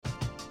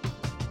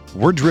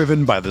We're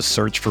driven by the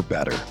search for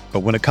better. But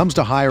when it comes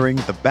to hiring,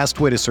 the best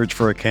way to search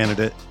for a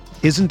candidate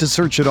isn't to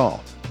search at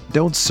all.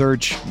 Don't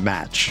search,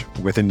 match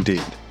with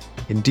Indeed.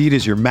 Indeed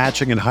is your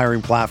matching and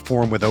hiring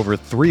platform with over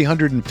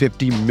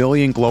 350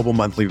 million global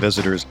monthly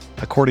visitors,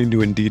 according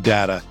to Indeed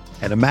data,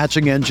 and a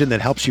matching engine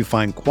that helps you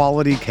find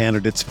quality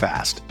candidates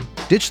fast.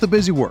 Ditch the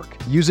busy work.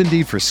 Use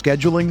Indeed for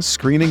scheduling,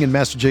 screening, and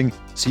messaging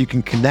so you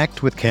can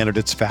connect with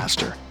candidates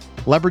faster.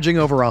 Leveraging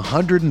over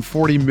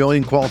 140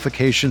 million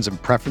qualifications and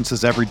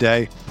preferences every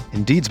day,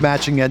 Indeed's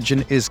matching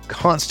engine is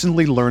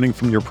constantly learning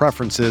from your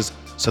preferences,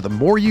 so the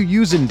more you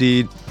use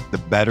Indeed, the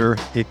better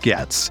it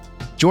gets.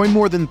 Join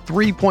more than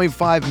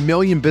 3.5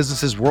 million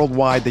businesses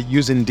worldwide that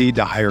use Indeed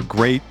to hire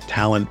great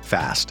talent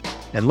fast.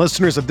 And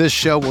listeners of this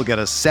show will get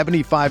a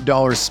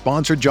 $75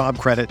 sponsored job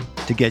credit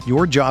to get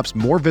your jobs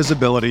more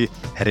visibility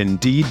at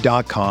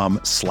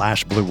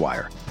Indeed.com/Blue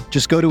Wire.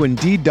 Just go to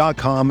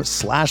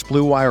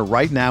Indeed.com/Blue Wire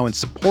right now and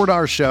support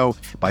our show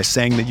by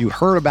saying that you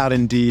heard about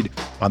Indeed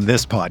on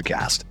this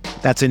podcast.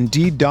 That's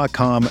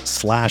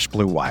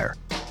Indeed.com/Blue Wire.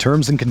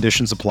 Terms and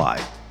conditions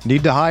apply.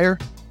 Need to hire?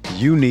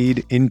 You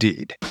need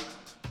Indeed.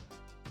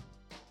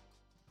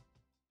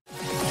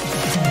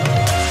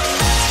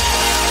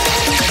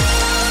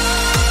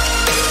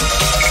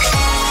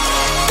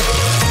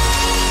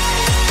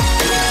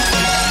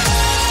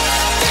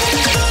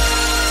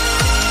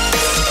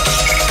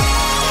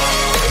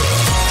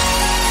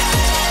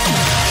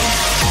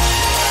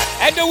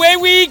 And away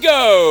we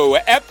go,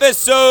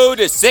 episode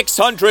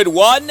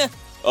 601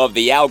 of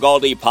the Al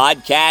Galdi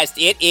podcast.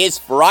 It is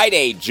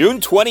Friday, June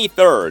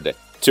 23rd,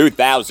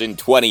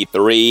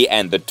 2023,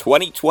 and the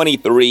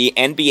 2023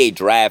 NBA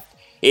Draft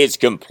is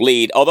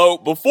complete. Although,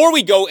 before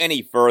we go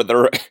any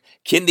further,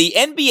 can the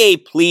NBA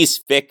please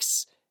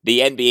fix the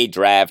NBA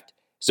Draft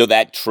so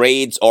that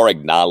trades are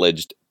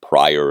acknowledged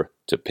prior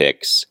to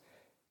picks?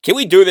 Can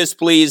we do this,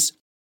 please?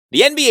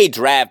 The NBA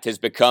Draft has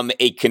become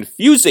a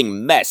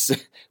confusing mess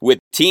with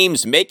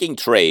teams making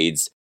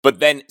trades, but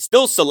then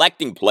still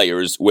selecting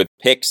players with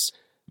picks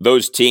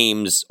those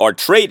teams are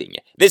trading.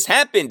 This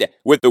happened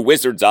with the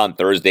Wizards on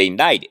Thursday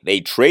night.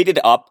 They traded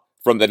up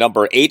from the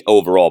number 8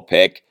 overall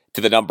pick to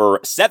the number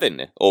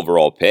 7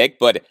 overall pick,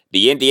 but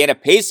the Indiana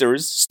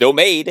Pacers still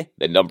made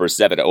the number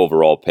 7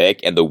 overall pick,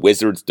 and the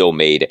Wizards still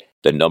made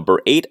the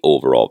number 8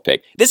 overall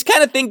pick. This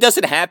kind of thing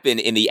doesn't happen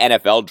in the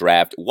NFL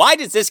draft. Why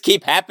does this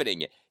keep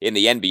happening in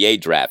the NBA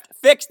draft?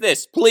 Fix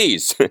this,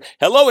 please.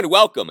 Hello and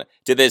welcome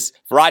to this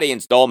Friday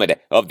installment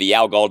of the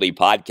Al Galdi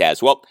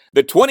podcast. Well,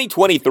 the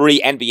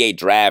 2023 NBA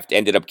draft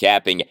ended up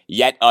capping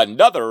yet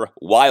another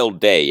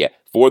wild day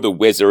for the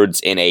Wizards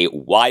in a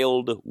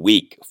wild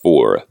week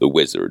for the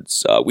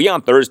Wizards. We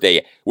on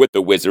Thursday with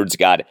the Wizards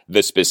got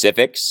the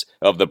specifics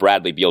of the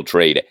Bradley Beal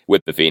trade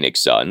with the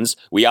Phoenix Suns.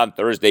 We on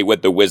Thursday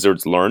with the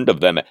Wizards learned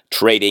of them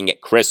trading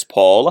Chris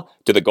Paul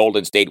to the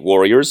Golden State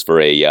Warriors for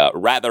a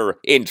rather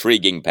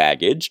intriguing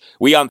package.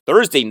 We on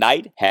Thursday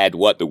night had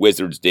what the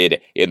Wizards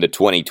did in the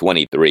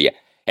 2023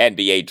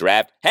 NBA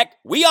draft. Heck,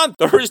 we on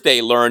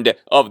Thursday learned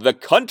of the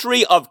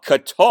country of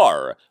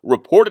Qatar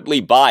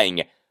reportedly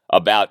buying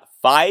about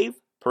 5%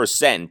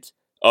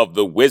 of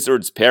the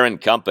Wizards'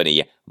 parent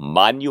company,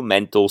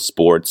 Monumental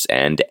Sports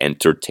and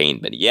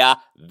Entertainment. Yeah,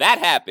 that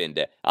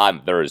happened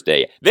on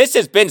Thursday. This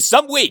has been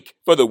some week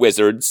for the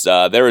Wizards.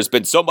 There has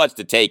been so much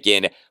to take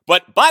in.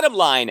 But bottom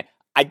line,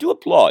 I do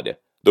applaud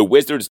the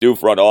Wizards' new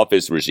front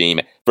office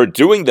regime for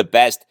doing the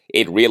best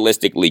it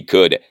realistically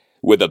could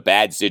with a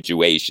bad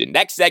situation.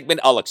 Next segment,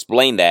 I'll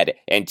explain that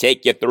and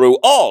take you through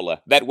all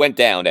that went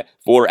down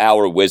for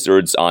our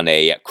Wizards on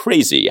a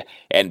crazy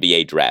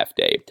NBA draft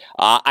day.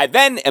 I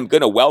then am going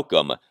to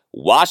welcome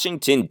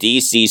Washington,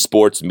 D.C.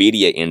 sports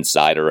media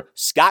insider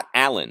Scott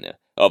Allen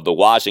of the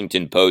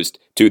Washington Post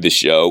to the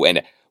show,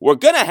 and we're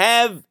going to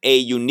have a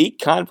unique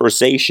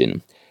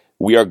conversation.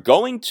 We are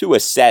going to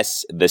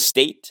assess the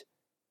state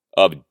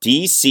of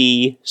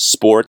D.C.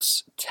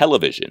 sports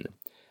television.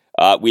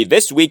 We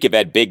this week have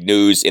had big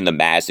news in the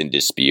Masson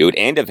dispute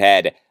and have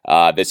had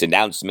this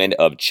announcement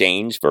of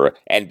change for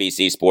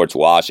NBC Sports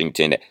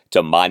Washington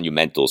to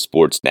Monumental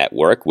Sports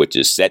Network, which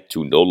is set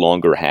to no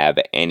longer have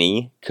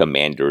any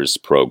Commanders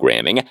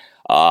programming.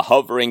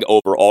 Hovering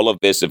over all of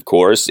this, of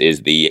course,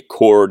 is the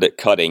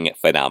cord-cutting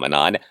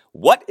phenomenon.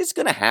 What is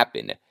going to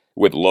happen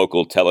with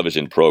local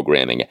television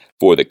programming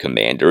for the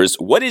Commanders?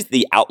 What is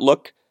the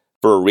outlook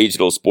for a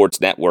regional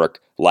sports network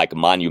like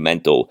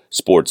Monumental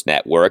Sports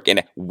Network?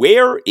 And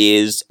where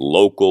is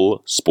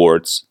local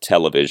sports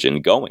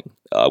television going?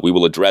 We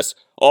will address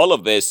all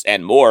of this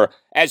and more.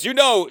 As you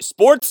know,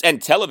 sports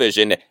and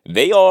television,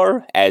 they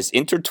are as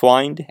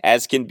intertwined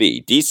as can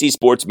be. DC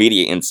sports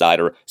media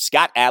insider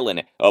Scott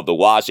Allen of the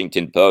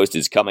Washington Post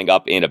is coming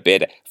up in a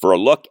bit for a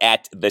look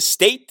at the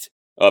state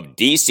of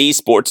DC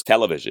sports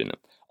television.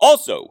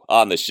 Also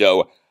on the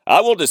show,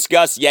 I will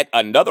discuss yet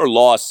another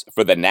loss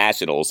for the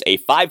Nationals, a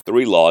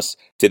 5-3 loss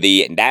to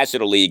the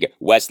National League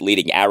West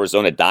leading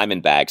Arizona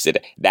Diamondbacks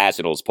at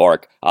Nationals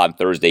Park on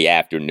Thursday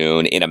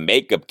afternoon in a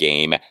makeup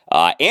game,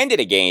 and in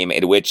a game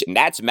in which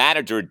Nats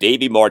manager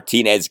Davey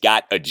Martinez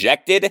got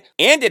ejected,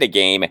 and in a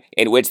game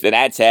in which the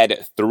Nats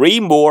had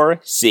 3 more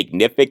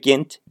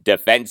significant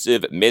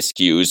defensive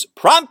miscues,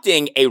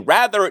 prompting a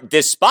rather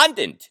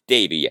despondent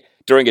Davey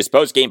during his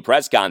post-game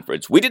press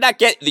conference. We did not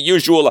get the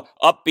usual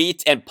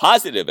upbeat and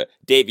positive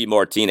Davey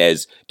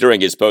Martinez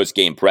during his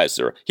post-game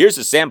presser. Here's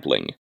a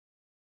sampling.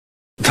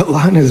 The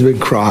line has been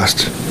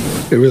crossed.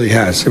 It really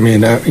has. I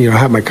mean, I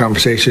have my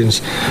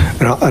conversations,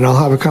 and I'll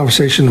have a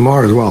conversation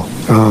tomorrow as well.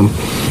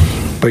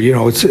 But we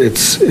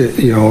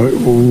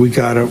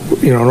gotta,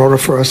 in order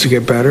for us to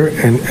get better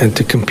and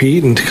to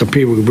compete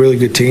with really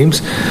good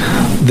teams,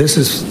 this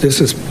is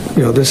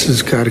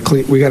gotta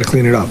clean. We gotta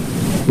clean it up.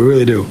 We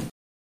really do.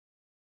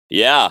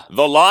 Yeah,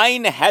 the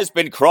line has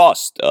been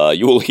crossed.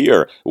 You will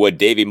hear what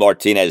Davey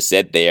Martinez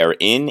said there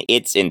in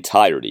its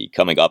entirety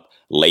coming up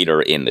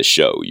later in the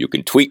show. You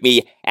can tweet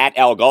me at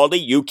Al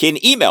Galdi. You can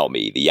email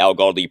me, the Al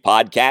Galdi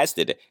podcast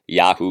at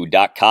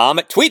yahoo.com.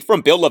 Tweet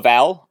from Bill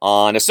Laval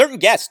on a certain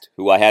guest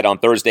who I had on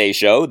Thursday's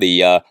show,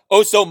 the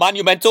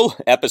oh-so-monumental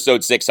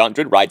episode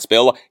 600, writes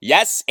Bill,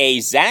 yes, a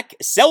Zach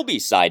Selby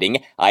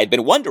sighting. I had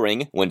been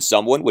wondering when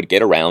someone would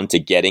get around to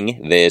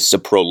getting this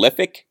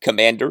prolific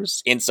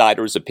Commanders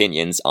insider's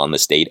opinions on the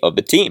state of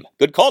the team.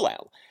 Good call,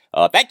 Al.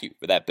 Thank you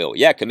for that, Bill.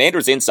 Yeah,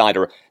 Commanders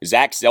insider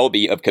Zach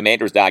Selby of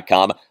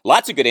Commanders.com.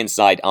 Lots of good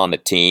insight on the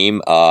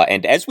team.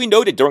 And as we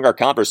noted during our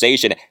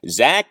conversation,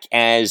 Zach,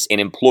 as an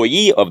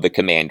employee of the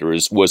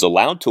Commanders, was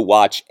allowed to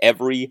watch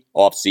every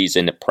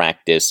offseason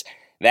practice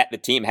that the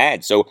team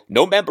had. So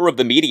no member of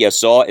the media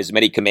saw as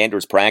many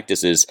Commanders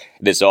practices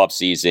this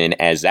offseason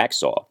as Zach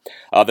saw.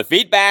 The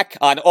feedback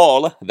on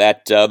all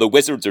that the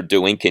Wizards are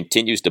doing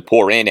continues to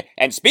pour in.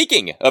 And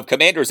speaking of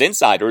Commanders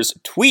insiders,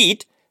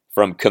 tweet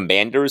from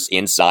Commanders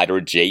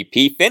insider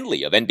JP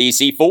Finley of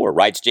NBC4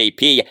 writes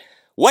JP,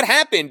 what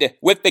happened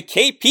with the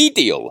KP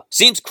deal?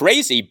 Seems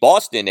crazy.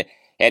 Boston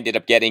ended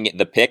up getting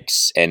the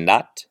picks and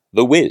not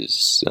the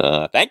Wiz.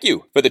 Thank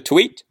you for the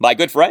tweet, my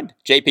good friend,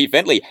 JP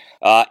Finley.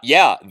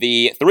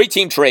 The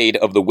 3-team trade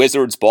of the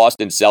Wizards,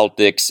 Boston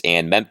Celtics,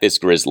 and Memphis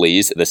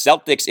Grizzlies. The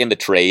Celtics in the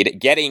trade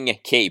getting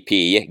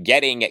KP,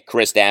 getting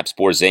Kristaps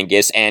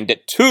Porzingis, and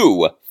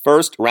 2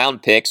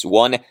 first-round picks,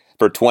 one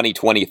for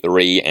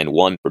 2023 and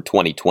one for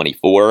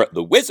 2024.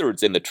 The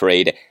Wizards in the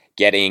trade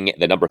getting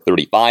the number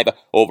 35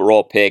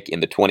 overall pick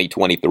in the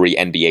 2023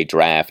 NBA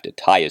draft,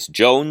 Tyus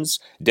Jones,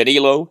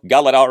 Danilo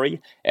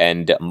Gallinari,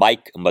 and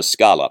Mike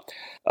Muscala.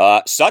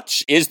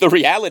 Such is the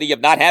reality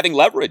of not having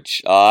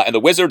leverage. And the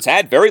Wizards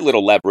had very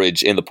little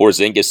leverage in the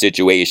Porzingis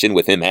situation,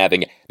 with him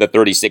having the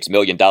 $36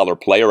 million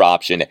player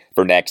option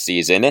for next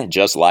season,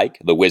 just like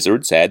the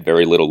Wizards had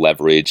very little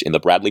leverage in the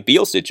Bradley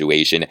Beal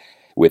situation,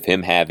 with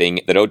him having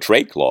the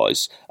no-trade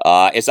clause.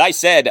 As I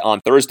said on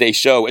Thursday's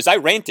show, as I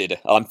ranted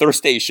on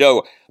Thursday's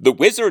show, the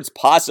Wizards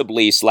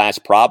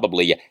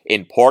possibly/probably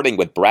in parting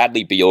with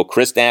Bradley Beal,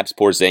 Kristaps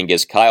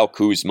Porzingis, Kyle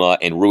Kuzma,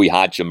 and Rui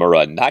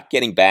Hachimura, not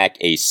getting back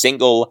a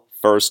single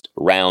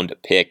first-round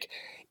pick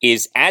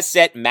is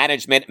asset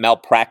management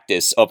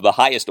malpractice of the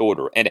highest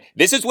order. And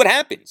this is what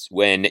happens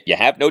when you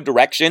have no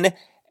direction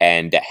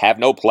and have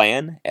no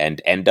plan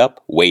and end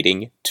up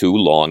waiting too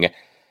long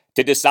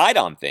to decide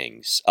on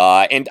things.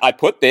 And I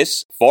put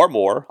this far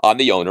more on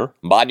the owner,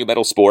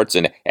 Monumental Sports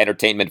and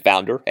Entertainment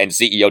founder and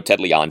CEO Ted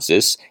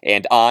Leonsis,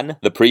 and on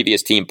the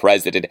previous team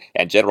president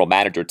and general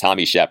manager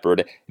Tommy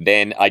Shepard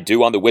than I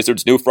do on the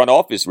Wizards' new front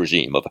office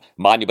regime of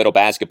Monumental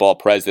Basketball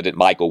president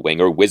Michael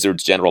Winger,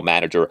 Wizards general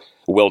manager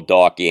Will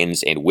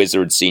Dawkins, and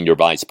Wizards senior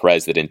vice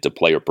president of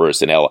player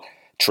personnel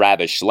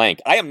Travis Schlenk.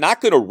 I am not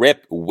going to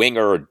rip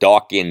Winger,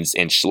 Dawkins,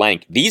 and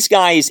Schlenk. These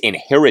guys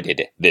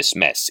inherited this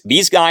mess.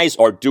 These guys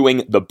are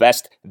doing the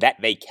best that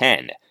they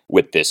can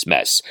with this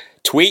mess.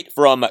 Tweet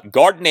from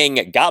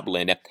Gardening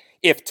Goblin.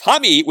 If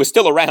Tommy was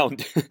still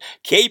around,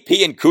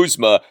 KP and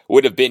Kuzma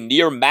would have been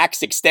near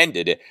max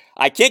extended.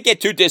 I can't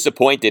get too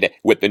disappointed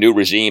with the new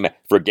regime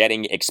for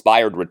getting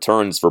expired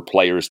returns for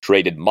players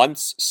traded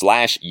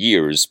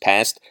months/years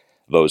past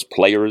those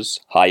players'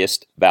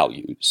 highest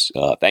values.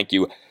 Thank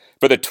you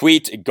for the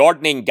tweet,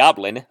 Gardening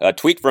Goblin. A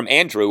tweet from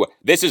Andrew.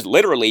 This is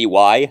literally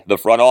why the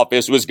front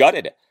office was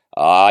gutted.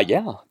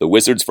 The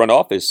Wizards front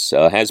office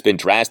has been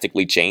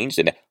drastically changed,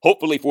 and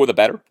hopefully for the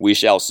better, we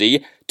shall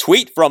see.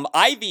 Tweet from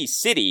Ivy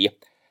City.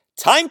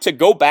 Time to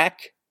go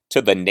back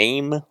to the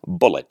name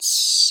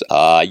Bullets.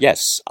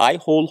 Yes, I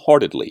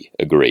wholeheartedly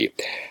agree.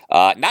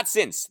 Not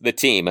since the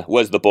team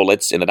was the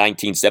Bullets in the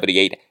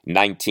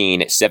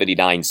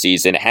 1978-1979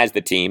 season has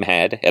the team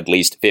had at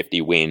least 50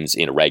 wins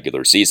in a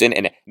regular season,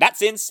 and not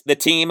since the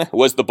team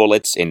was the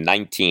Bullets in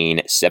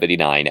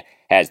 1979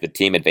 has the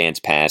team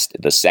advanced past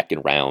the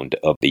second round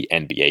of the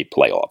NBA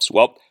playoffs.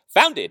 Well,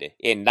 founded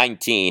in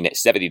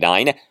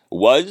 1979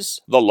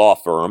 was the law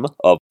firm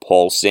of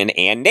Paulson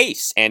and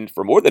Nace. And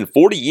for more than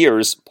 40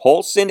 years,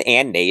 Paulson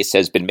and Nace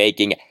has been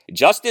making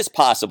justice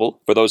possible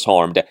for those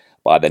harmed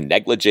by the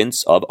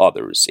negligence of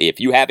others. If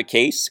you have a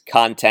case,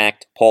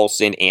 contact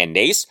Paulson and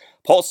Nace.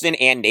 Paulson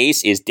and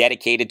Nace is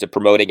dedicated to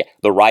promoting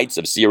the rights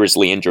of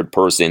seriously injured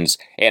persons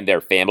and their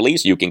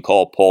families. You can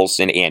call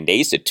Paulson and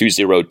Nace at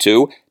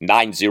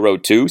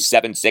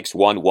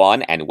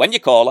 202-902-7611. And when you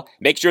call,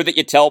 make sure that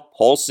you tell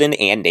Paulson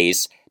and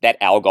Nace that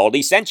Al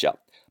Galdi sent you.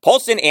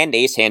 Paulson and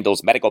Nace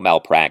handles medical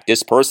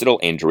malpractice,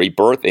 personal injury,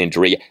 birth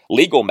injury,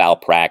 legal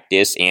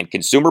malpractice, and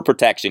consumer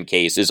protection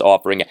cases,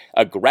 offering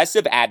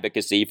aggressive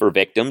advocacy for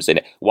victims in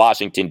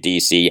Washington,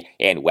 D.C.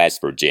 and West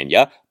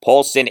Virginia.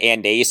 Paulson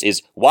and Nace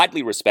is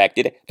widely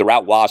respected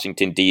throughout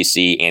Washington,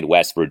 D.C. and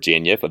West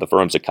Virginia for the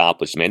firm's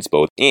accomplishments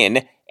both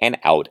in and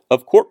out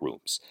of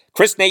courtrooms.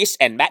 Chris Nace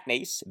and Matt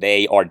Nace,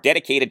 they are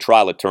dedicated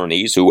trial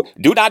attorneys who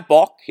do not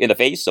balk in the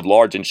face of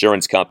large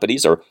insurance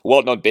companies or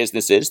well-known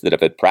businesses that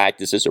have had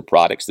practices or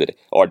products that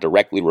are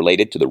directly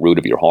related to the root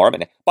of your harm.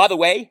 And by the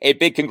way, a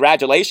big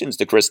congratulations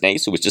to Chris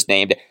Nace, who was just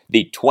named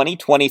the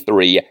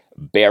 2023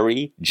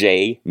 Barry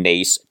J.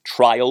 Nace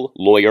Trial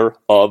Lawyer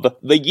of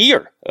the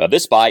Year.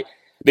 This by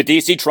the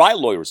D.C.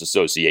 Trial Lawyers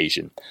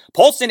Association.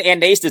 Paulson and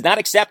Nace does not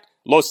accept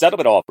low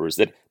settlement offers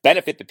that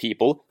benefit the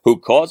people who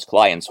cause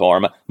clients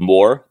harm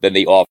more than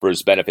the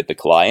offers benefit the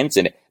clients.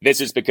 And this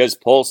is because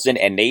Paulson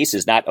and Nace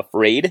is not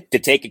afraid to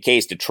take a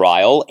case to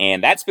trial.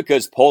 And that's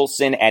because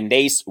Paulson and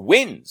Nace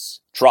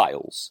wins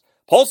trials.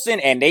 Paulson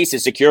and Nace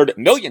has secured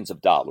millions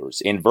of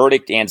dollars in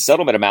verdict and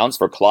settlement amounts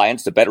for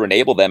clients to better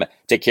enable them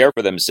to care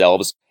for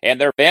themselves and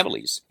their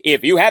families.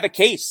 If you have a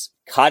case,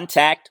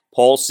 contact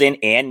Paulson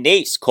and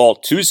Nace. Call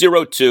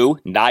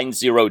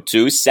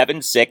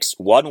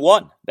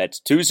 202-902-7611. That's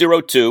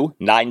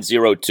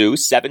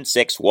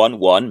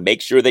 202-902-7611.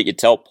 Make sure that you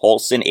tell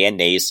Paulson and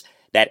Nace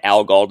that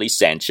Al Galdi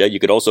sent you. You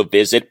could also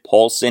visit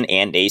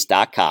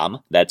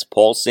paulsonandnace.com. That's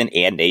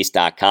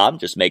paulsonandnace.com.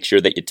 Just make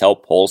sure that you tell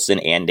Paulson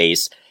and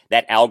Nace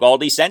that Al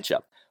Galdi sent you.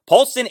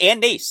 Paulson and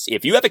Nace.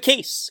 If you have a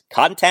case,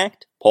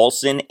 contact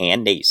Paulson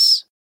and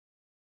Nace.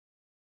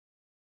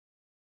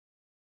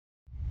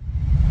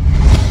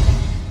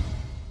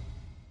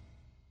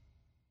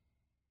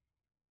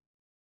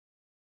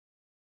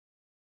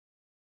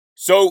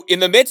 So, in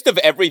the midst of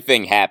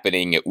everything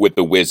happening with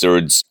the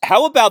Wizards,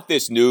 how about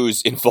this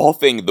news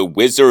involving the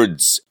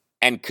Wizards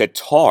and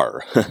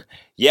Qatar?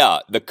 Yeah,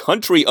 the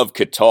country of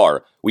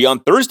Qatar. We on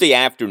Thursday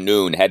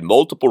afternoon had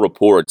multiple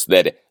reports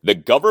that the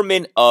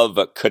government of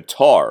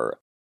Qatar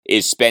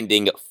is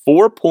spending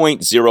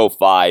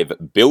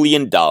 $4.05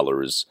 billion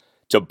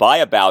to buy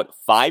about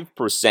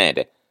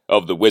 5%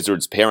 of the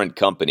Wizards' parent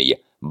company,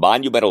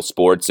 Monumental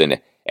Sports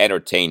and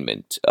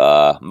Entertainment.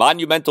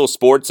 Monumental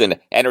Sports and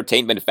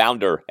Entertainment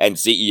founder and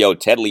CEO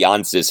Ted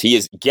Leonsis, he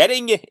is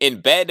getting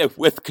in bed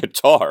with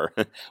Qatar.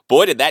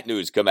 Boy, did that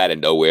news come out of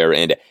nowhere,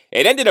 and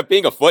it ended up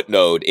being a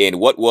footnote in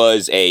what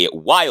was a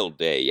wild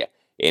day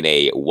in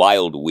a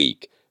wild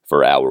week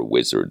for our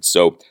Wizards.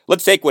 So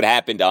let's take what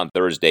happened on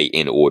Thursday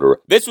in order.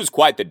 This was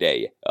quite the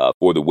day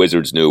for the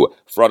Wizards' new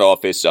front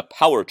office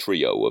power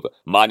trio of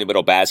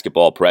Monumental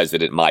Basketball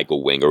President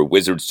Michael Winger,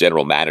 Wizards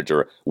General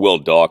Manager Will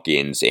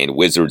Dawkins, and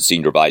Wizards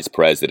Senior Vice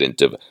President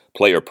of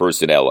Player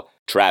Personnel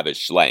Travis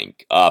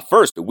Schlenk.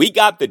 First, we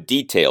got the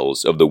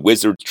details of the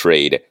Wizards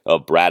trade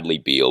of Bradley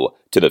Beal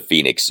to the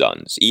Phoenix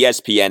Suns.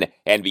 ESPN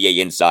NBA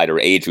insider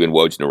Adrian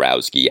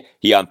Wojnarowski,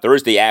 he on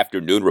Thursday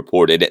afternoon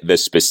reported the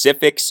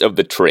specifics of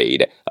the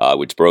trade,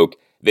 which broke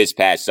this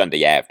past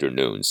Sunday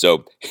afternoon.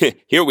 So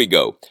here we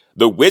go.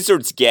 The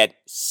Wizards get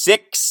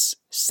 6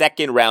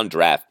 second-round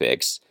draft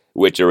picks,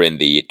 which are in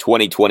the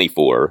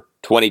 2024,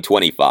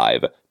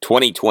 2025,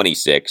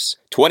 2026,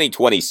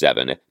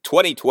 2027,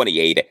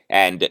 2028,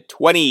 and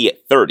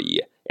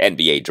 2030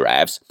 NBA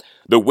drafts.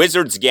 The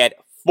Wizards get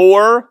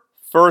 4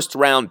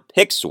 first-round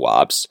pick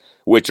swaps,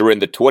 which are in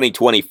the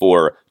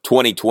 2024,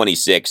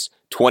 2026,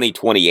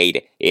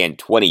 2028, and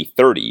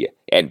 2030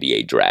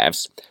 NBA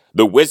drafts.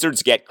 The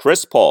Wizards get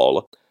Chris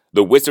Paul.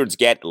 The Wizards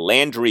get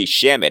Landry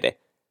Shamet.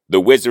 The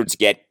Wizards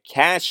get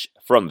cash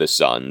from the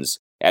Suns.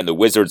 And the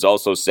Wizards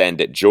also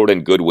send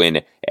Jordan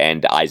Goodwin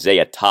and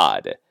Isaiah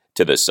Todd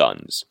to the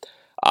Suns.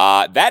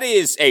 That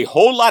is a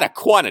whole lot of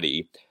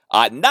quantity.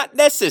 Not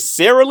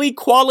necessarily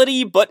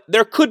quality, but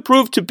there could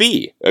prove to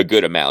be a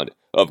good amount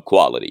of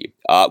quality.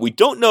 We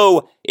don't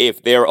know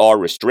if there are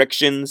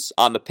restrictions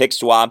on the pick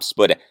swaps,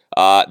 but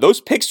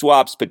those pick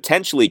swaps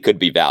potentially could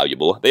be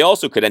valuable. They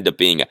also could end up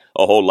being a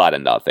whole lot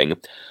of nothing.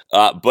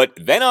 But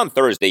then on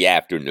Thursday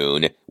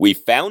afternoon, we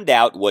found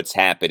out what's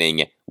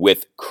happening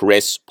with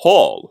Chris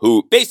Paul,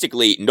 who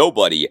basically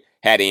nobody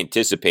had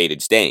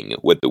anticipated staying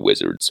with the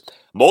Wizards.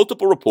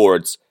 Multiple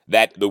reports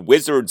that the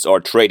Wizards are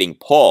trading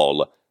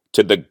Paul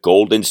to the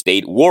Golden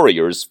State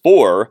Warriors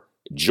for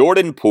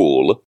Jordan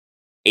Poole,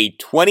 a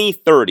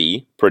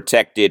 2030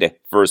 protected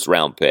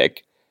first-round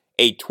pick,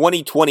 a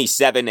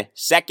 2027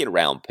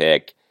 second-round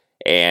pick,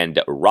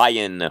 and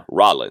Ryan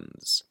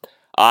Rollins.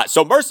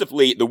 So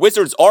mercifully, the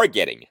Wizards are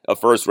getting a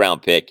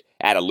first-round pick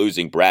out of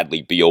losing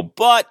Bradley Beal,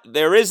 but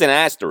there is an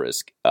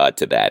asterisk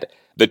to that.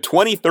 The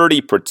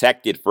 2030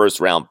 protected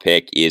first-round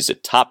pick is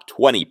top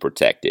 20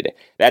 protected.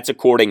 That's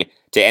according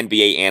to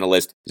NBA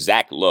analyst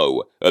Zach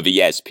Lowe of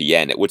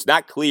ESPN. What's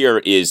not clear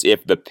is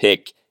if the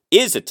pick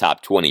is a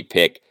top 20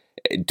 pick,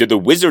 do the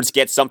Wizards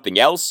get something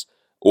else,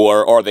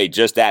 or are they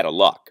just out of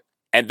luck?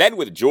 And then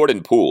with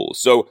Jordan Poole.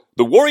 So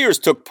the Warriors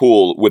took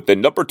Poole with the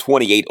number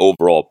 28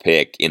 overall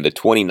pick in the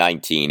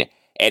 2019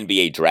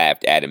 NBA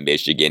draft out of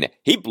Michigan.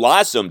 He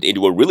blossomed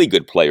into a really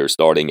good player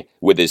starting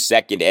with his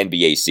second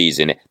NBA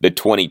season, the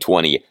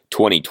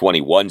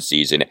 2020-2021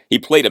 season. He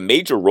played a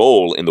major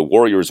role in the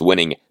Warriors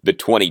winning the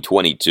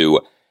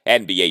 2022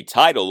 NBA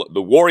title.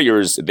 The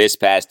Warriors this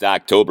past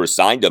October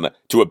signed him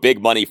to a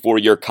big money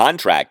 4-year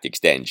contract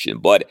extension,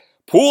 but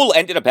Poole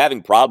ended up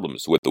having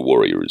problems with the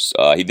Warriors.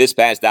 He this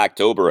past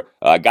October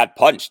got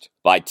punched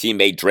by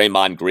teammate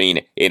Draymond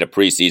Green in a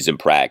preseason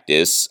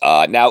practice.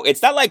 Now,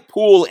 it's not like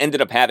Poole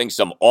ended up having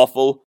some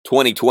awful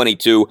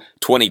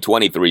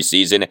 2022-2023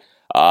 season.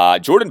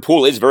 Jordan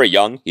Poole is very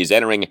young. He's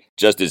entering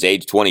just his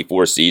age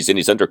 24 season.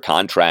 He's under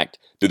contract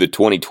through the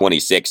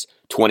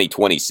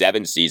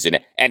 2026-2027 season,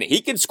 and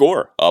he can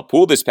score.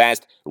 Poole this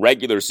past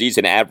regular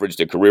season averaged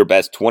a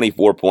career-best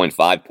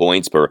 24.5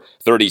 points per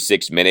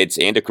 36 minutes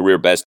and a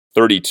career-best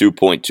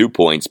 32.2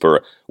 points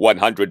per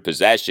 100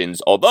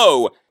 possessions,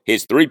 although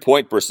his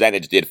three-point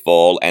percentage did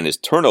fall and his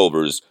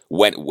turnovers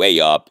went way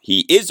up.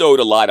 He is owed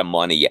a lot of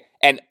money.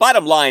 And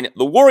bottom line,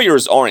 the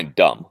Warriors aren't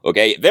dumb,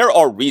 okay? There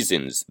are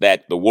reasons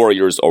that the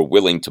Warriors are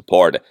willing to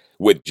part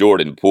with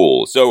Jordan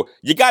Poole. So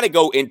you got to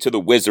go into the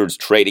Wizards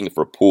trading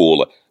for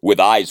Poole with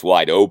eyes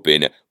wide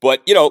open.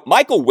 But,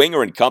 Michael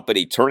Winger and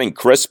company turning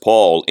Chris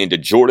Paul into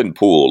Jordan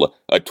Poole,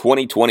 a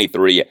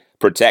 2023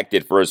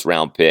 protected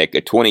first-round pick,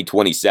 a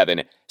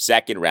 2027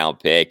 second-round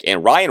pick,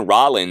 and Ryan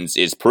Rollins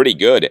is pretty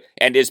good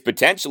and is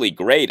potentially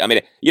great. I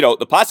mean,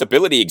 the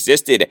possibility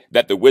existed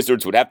that the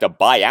Wizards would have to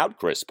buy out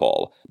Chris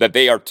Paul, that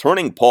they are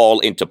turning Paul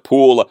into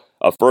Poole,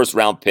 a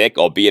first-round pick,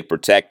 albeit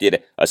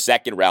protected, a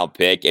second-round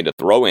pick, and to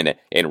throw in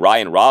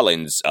Ryan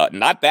Rollins,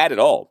 not bad at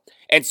all.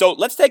 And so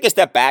let's take a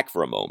step back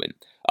for a moment.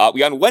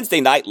 We on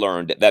Wednesday night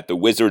learned that the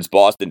Wizards,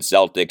 Boston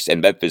Celtics,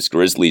 and Memphis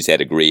Grizzlies had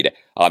agreed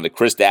on the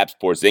Kristaps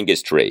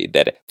Porzingis trade,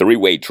 that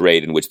three-way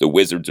trade in which the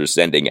Wizards are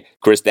sending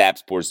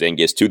Kristaps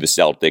Porzingis to the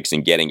Celtics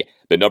and getting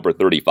the number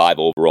 35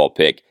 overall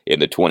pick in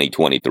the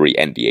 2023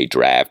 NBA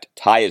draft,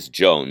 Tyus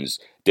Jones,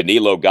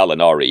 Danilo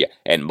Gallinari,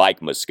 and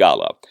Mike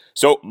Muscala.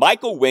 So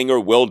Michael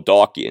Winger, Will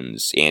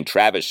Dawkins, and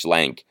Travis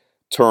Schlenk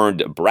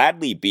turned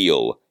Bradley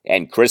Beal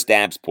and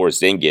Kristaps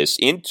Porzingis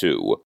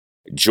into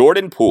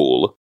Jordan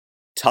Poole,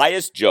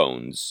 Tyus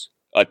Jones,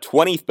 a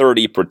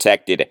 2030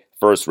 protected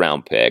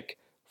first-round pick,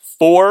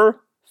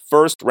 4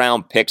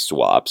 first-round pick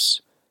swaps,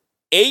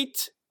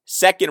 8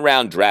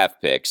 second-round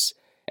draft picks,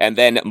 and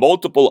then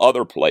multiple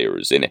other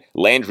players in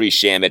Landry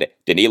Shamet,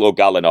 Danilo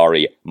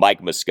Gallinari,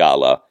 Mike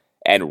Muscala,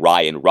 and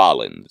Ryan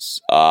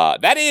Rollins.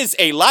 That is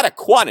a lot of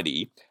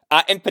quantity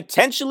and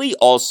potentially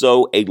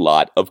also a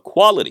lot of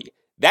quality.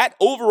 That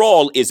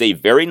overall is a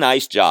very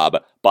nice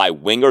job by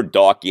Winger,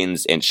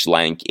 Dawkins, and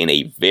Schlenk in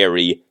a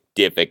very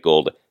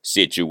difficult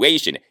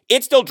situation.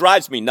 It still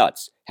drives me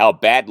nuts how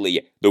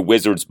badly the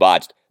Wizards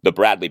botched the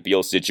Bradley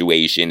Beal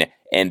situation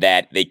and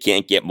that they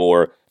can't get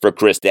more for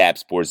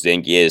Kristaps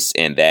Porzingis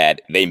and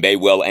that they may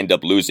well end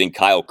up losing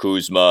Kyle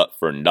Kuzma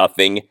for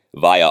nothing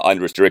via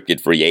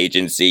unrestricted free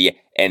agency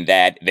and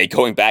that they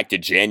going back to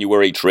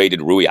January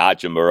traded Rui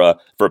Hachimura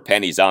for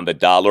pennies on the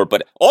dollar.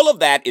 But all of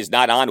that is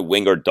not on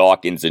Winger,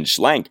 Dawkins, and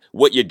Schlenk.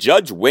 What you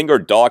judge Winger,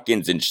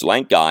 Dawkins, and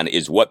Schlenk on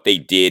is what they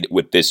did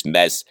with this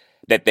mess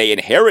that they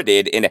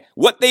inherited, and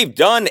what they've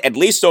done, at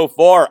least so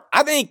far,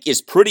 I think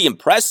is pretty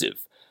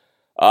impressive.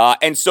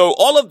 And so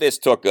all of this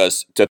took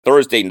us to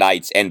Thursday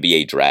night's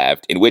NBA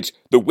draft, in which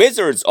the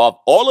Wizards, of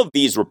all of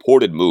these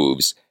reported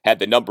moves, had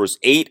the numbers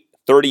 8,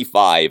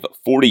 35,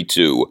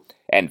 42,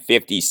 and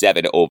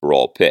 57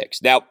 overall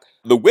picks. Now,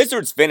 the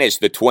Wizards finished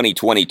the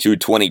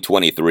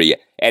 2022-2023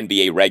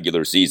 NBA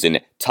regular season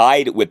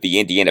tied with the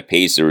Indiana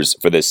Pacers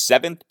for the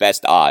 7th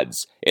best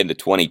odds in the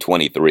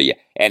 2023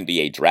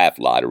 NBA draft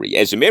lottery.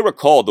 As you may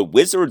recall, the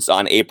Wizards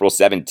on April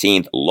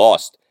 17th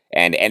lost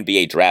an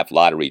NBA draft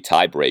lottery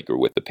tiebreaker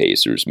with the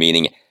Pacers,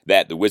 meaning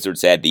that the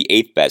Wizards had the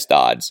 8th best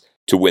odds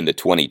to win the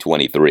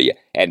 2023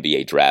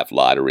 NBA draft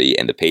lottery,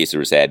 and the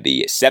Pacers had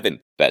the 7th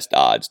best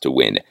odds to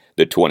win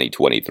the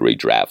 2023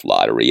 draft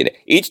lottery. And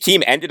each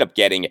team ended up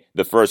getting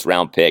the first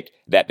round pick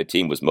that the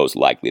team was most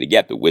likely to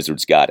get. The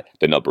Wizards got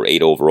the number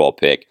 8 overall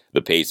pick.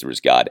 The Pacers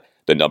got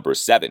the number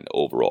 7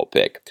 overall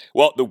pick.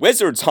 Well, the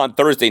Wizards on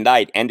Thursday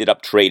night ended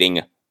up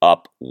trading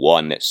up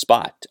one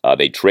spot.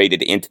 They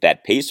traded into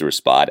that Pacers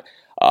spot.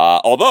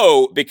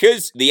 Although,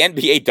 because the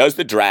NBA does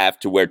the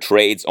draft to where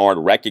trades aren't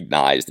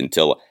recognized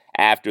until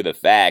after the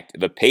fact,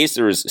 the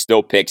Pacers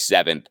still picked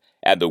 7th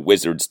and the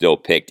Wizards still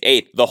picked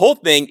 8th. The whole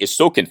thing is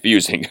so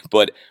confusing,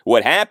 but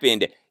what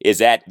happened is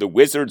that the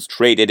Wizards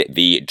traded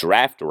the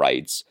draft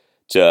rights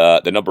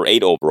to the number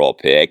 8 overall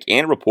pick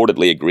and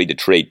reportedly agreed to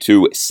trade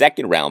 2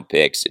 second-round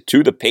picks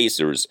to the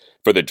Pacers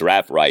for the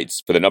draft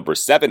rights for the number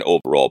 7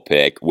 overall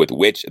pick, with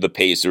which the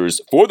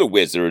Pacers, for the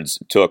Wizards,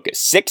 took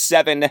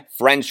 6'7"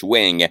 French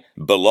wing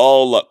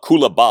Bilal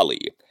Koulibaly.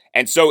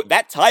 And so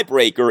that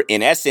tiebreaker,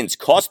 in essence,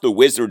 cost the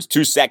Wizards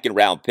 2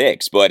 second-round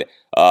picks. But,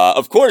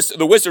 of course,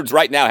 the Wizards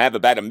right now have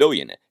about 1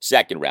 million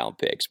second-round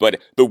picks. But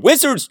the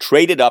Wizards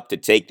traded up to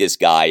take this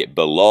guy,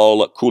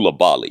 Bilal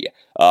Coulibaly.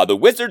 The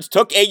Wizards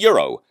took a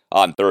Euro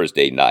on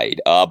Thursday night.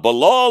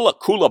 Bilal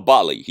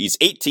Coulibaly, he's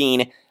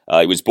 18.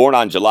 He was born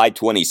on July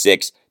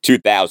 26,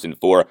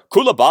 2004.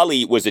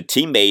 Coulibaly was a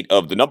teammate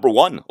of the number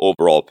 1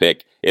 overall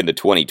pick in the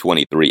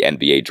 2023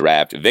 NBA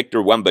draft, Victor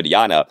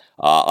Wembanyama,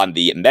 on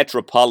the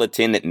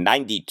Metropolitan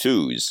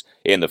 92s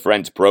in the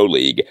French Pro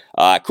League.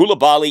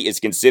 Coulibaly is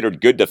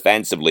considered good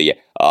defensively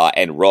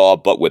and raw,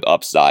 but with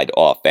upside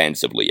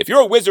offensively. If you're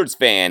a Wizards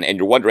fan and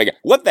you're wondering,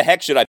 what the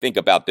heck should I think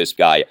about this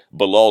guy,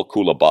 Bilal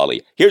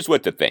Coulibaly? Here's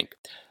what to think.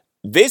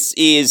 This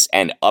is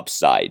an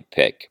upside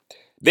pick.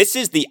 This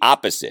is the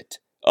opposite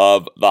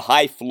of the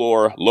high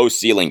floor, low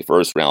ceiling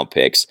first round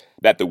picks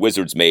that the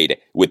Wizards made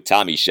with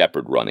Tommy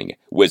Shepard running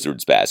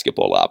Wizards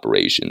basketball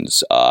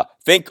operations.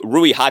 Think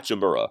Rui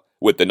Hachimura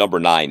with the number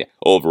 9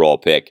 overall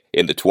pick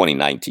in the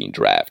 2019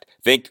 draft.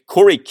 Think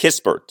Corey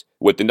Kispert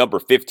with the number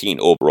 15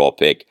 overall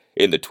pick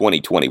in the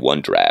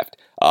 2021 draft.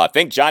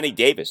 Think Johnny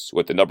Davis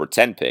with the number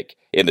 10 pick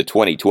in the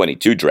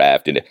 2022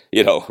 draft. And,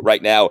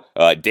 right now,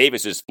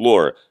 Davis's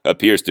floor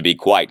appears to be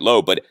quite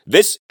low. But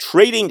this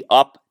trading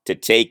up to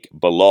take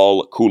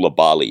Bilal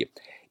Coulibaly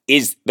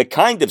is the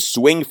kind of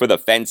swing for the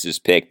fences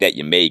pick that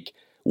you make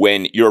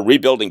when you're a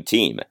rebuilding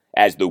team,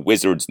 as the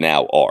Wizards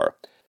now are.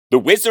 The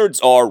Wizards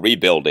are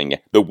rebuilding,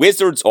 the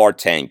Wizards are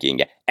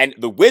tanking, and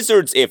the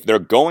Wizards, if they're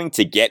going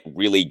to get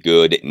really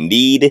good,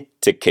 need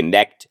to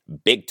connect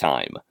big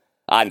time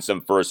on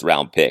some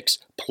first-round picks.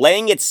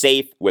 Playing it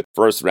safe with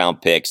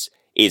first-round picks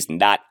is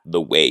not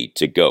the way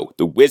to go.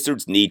 The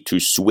Wizards need to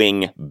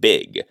swing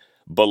big.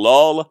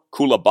 Bilal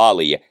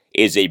Coulibaly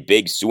is a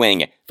big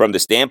swing from the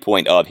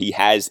standpoint of he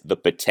has the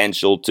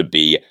potential to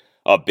be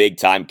a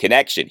big-time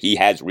connection. He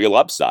has real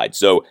upside.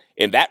 So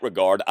in that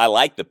regard, I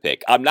like the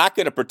pick. I'm not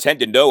going to pretend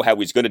to know how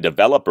he's going to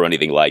develop or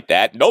anything like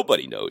that.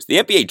 Nobody knows. The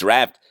NBA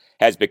draft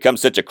has become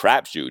such a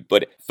crapshoot.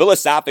 But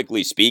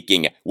philosophically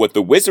speaking, what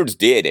the Wizards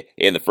did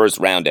in the first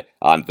round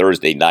on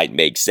Thursday night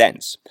makes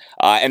sense.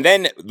 And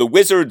then the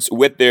Wizards,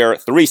 with their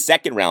 3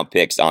 second-round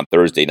picks on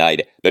Thursday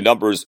night, the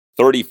numbers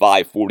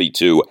 35,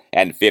 42,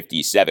 and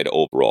 57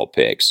 overall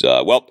picks.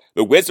 The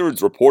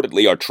Wizards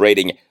reportedly are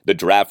trading the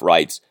draft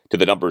rights to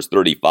the numbers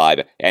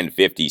 35 and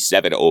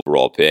 57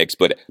 overall picks,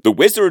 but the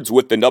Wizards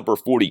with the number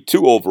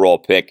 42 overall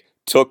pick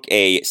took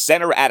a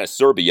center out of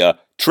Serbia,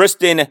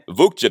 Tristan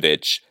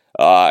Vukcevic,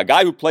 a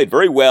guy who played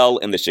very well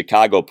in the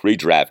Chicago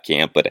pre-draft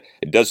camp, but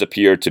it does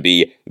appear to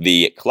be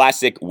the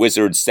classic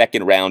Wizards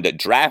second-round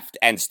draft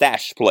and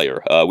stash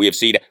player. We have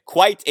seen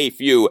quite a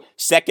few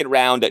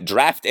second-round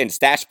draft and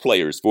stash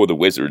players for the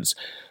Wizards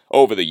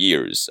over the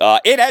years.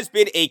 It has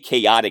been a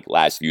chaotic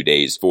last few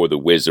days for the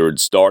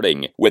Wizards,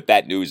 starting with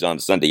that news on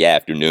Sunday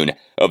afternoon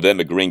of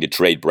them agreeing to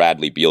trade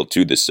Bradley Beal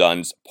to the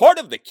Suns. Part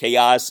of the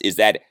chaos is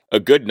that a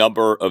good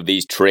number of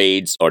these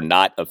trades are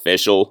not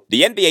official.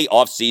 The NBA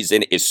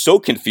offseason is so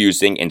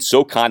confusing and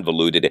so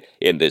convoluted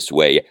in this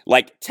way.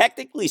 Like,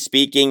 technically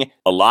speaking,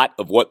 a lot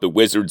of what the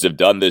Wizards have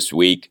done this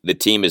week, the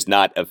team is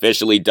not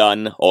officially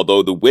done,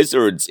 although the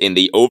Wizards in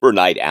the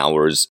overnight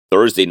hours,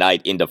 Thursday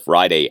night into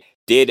Friday,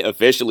 did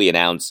officially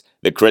announce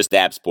the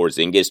Kristaps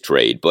Porzingis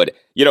trade. But,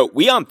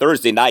 we on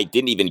Thursday night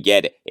didn't even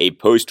get a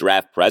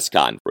post-draft press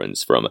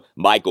conference from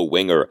Michael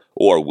Winger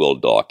or Will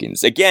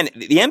Dawkins. Again,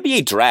 the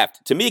NBA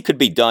draft, to me, could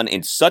be done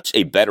in such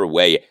a better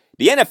way.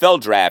 The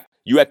NFL draft,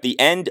 you at the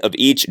end of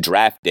each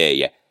draft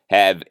day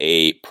have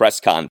a press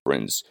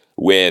conference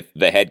with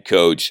the head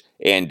coach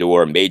and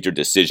or major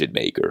decision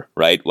maker,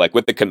 right? Like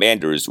with the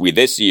Commanders, we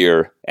this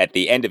year, at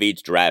the end of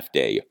each draft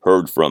day,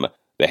 heard from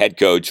the head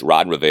coach,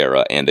 Ron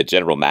Rivera, and the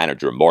general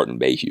manager, Martin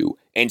Mayhew.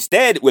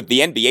 Instead, with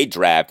the NBA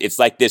draft, it's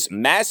like this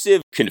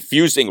massive,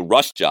 confusing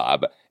rush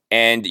job,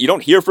 and you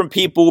don't hear from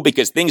people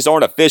because things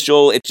aren't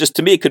official. It's just,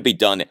 to me, it could be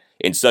done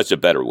in such a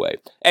better way.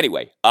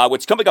 Anyway,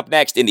 what's coming up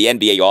next in the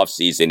NBA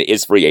offseason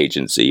is free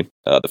agency.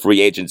 The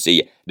free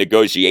agency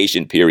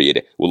negotiation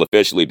period will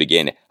officially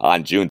begin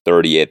on June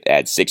 30th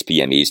at 6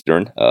 p.m.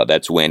 Eastern.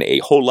 That's when a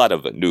whole lot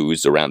of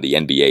news around the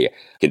NBA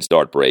can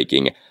start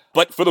breaking.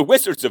 But for the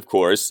Wizards, of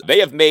course, they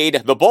have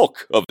made the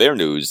bulk of their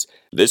news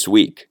this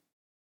week.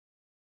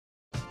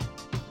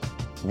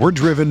 We're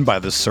driven by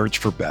the search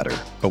for better.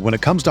 But when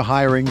it comes to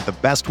hiring, the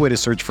best way to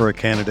search for a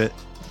candidate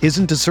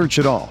isn't to search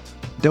at all.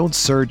 Don't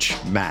search,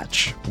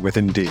 match with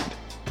Indeed.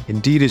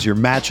 Indeed is your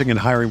matching and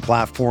hiring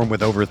platform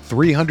with over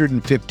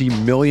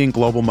 350 million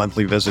global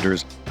monthly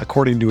visitors,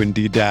 according to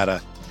Indeed data,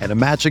 and a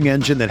matching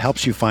engine that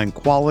helps you find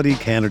quality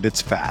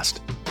candidates fast.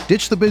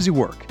 Ditch the busy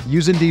work.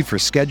 Use Indeed for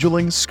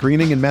scheduling,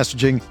 screening, and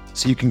messaging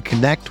so you can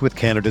connect with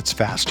candidates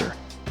faster.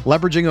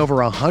 Leveraging over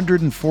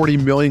 140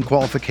 million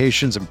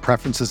qualifications and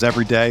preferences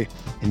every day,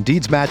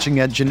 Indeed's matching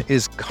engine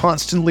is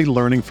constantly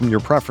learning from your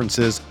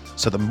preferences,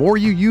 so the more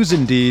you use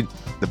Indeed,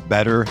 the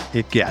better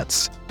it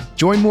gets.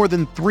 Join more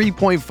than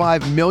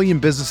 3.5 million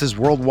businesses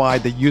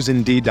worldwide that use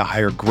Indeed to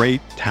hire great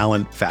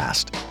talent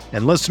fast.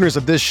 And listeners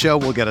of this show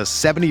will get a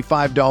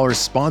 $75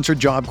 sponsored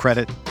job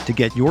credit to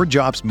get your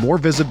jobs more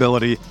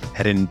visibility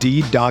at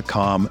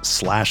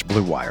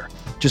Indeed.com/Blue Wire.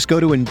 Just go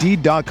to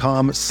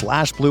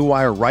Indeed.com/Blue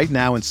Wire right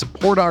now and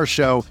support our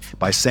show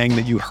by saying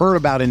that you heard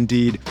about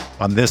Indeed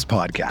on this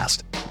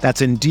podcast. That's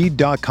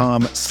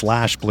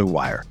Indeed.com/Blue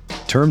Wire.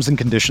 Terms and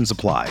conditions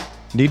apply.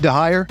 Need to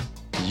hire?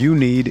 You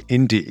need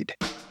Indeed.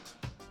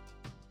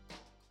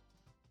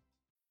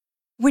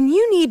 When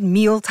you need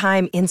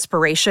mealtime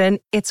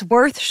inspiration, it's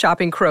worth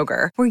shopping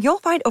Kroger, where you'll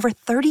find over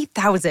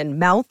 30,000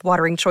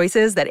 mouth-watering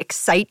choices that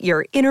excite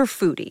your inner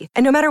foodie.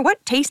 And no matter what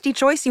tasty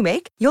choice you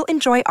make, you'll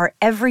enjoy our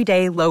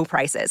everyday low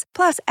prices,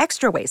 plus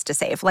extra ways to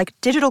save, like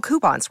digital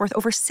coupons worth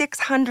over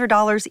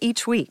 $600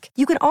 each week.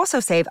 You can also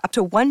save up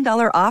to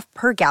 $1 off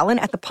per gallon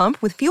at the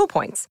pump with fuel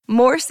points.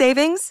 More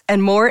savings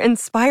and more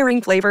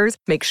inspiring flavors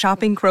make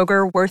shopping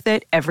Kroger worth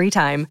it every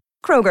time.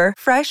 Kroger,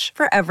 fresh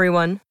for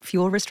everyone.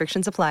 Fuel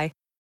restrictions apply.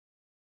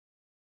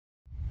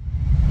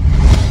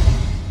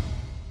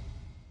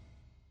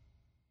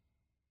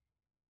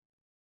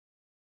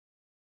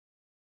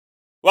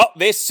 Well,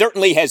 this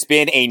certainly has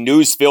been a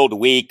news-filled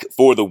week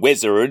for the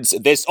Wizards.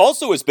 This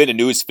also has been a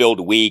news-filled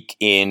week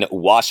in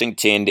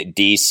Washington,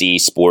 D.C.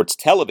 sports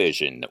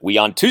television. We,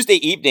 on Tuesday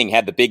evening,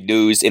 had the big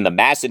news in the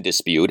Masson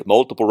dispute,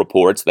 multiple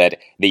reports that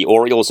the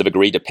Orioles have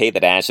agreed to pay the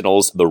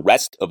Nationals the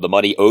rest of the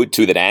money owed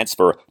to the Nats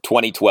for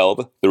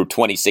 2012 through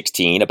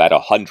 2016, about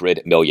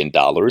 $100 million.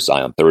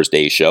 I, on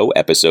Thursday's show,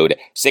 episode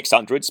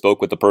 600, spoke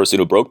with the person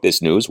who broke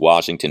this news,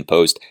 Washington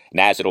Post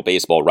National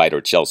Baseball writer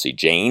Chelsea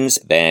Janes.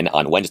 Then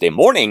on Wednesday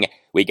morning,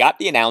 we got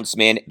the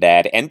announcement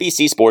that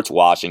NBC Sports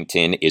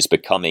Washington is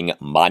becoming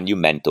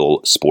Monumental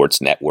Sports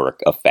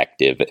Network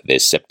effective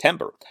this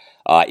September.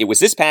 It was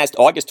this past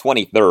August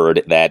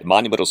 23rd that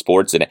Monumental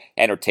Sports and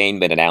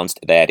Entertainment announced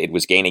that it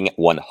was gaining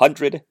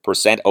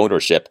 100%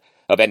 ownership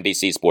of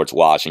NBC Sports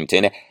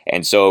Washington,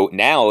 and so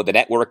now the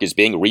network is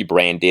being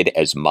rebranded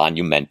as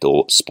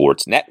Monumental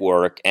Sports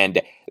Network,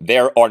 and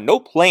there are no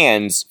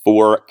plans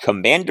for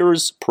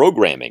Commanders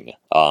programming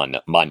on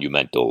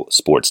Monumental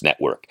Sports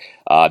Network.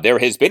 There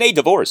has been a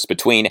divorce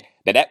between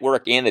the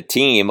network and the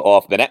team,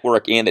 off the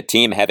network and the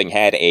team having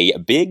had a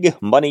big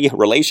money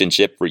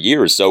relationship for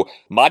years. So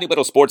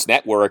Monumental Sports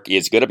Network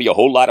is going to be a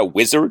whole lot of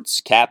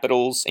Wizards,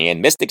 Capitals,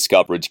 and Mystics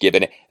coverage,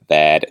 given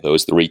that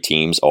those three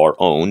teams are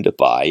owned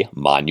by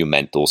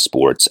Monumental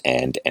Sports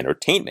and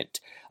Entertainment.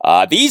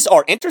 These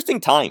are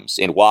interesting times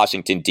in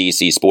Washington,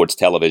 D.C. sports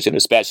television,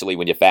 especially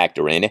when you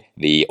factor in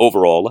the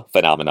overall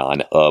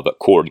phenomenon of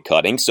cord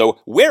cutting. So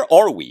where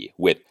are we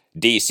with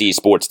D.C.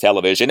 sports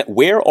television?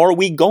 Where are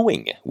we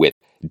going with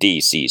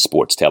D.C.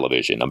 sports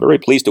television? I'm very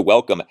pleased to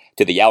welcome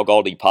to the Al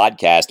Galdi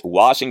podcast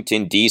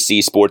Washington,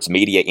 D.C. sports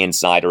media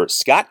insider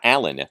Scott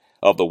Allen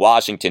of the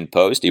Washington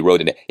Post. He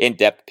wrote an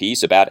in-depth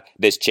piece about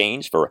this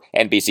change for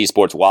NBC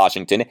Sports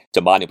Washington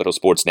to Monumental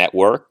Sports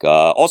Network.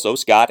 Also,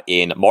 Scott,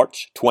 in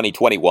March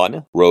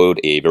 2021, wrote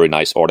a very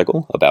nice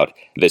article about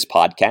this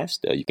podcast.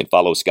 You can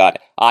follow Scott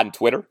on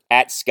Twitter,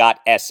 at Scott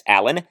S.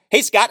 Allen.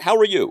 Hey, Scott, how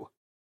are you?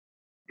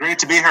 Great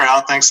to be here,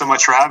 Al. Thanks so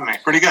much for having me.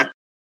 Pretty good.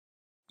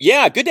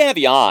 Yeah, good to have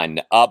you on.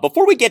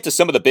 Before we get to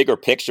some of the bigger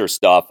picture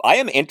stuff, I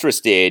am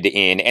interested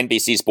in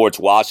NBC Sports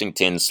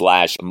Washington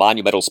 /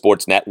 Monumental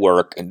Sports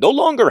Network no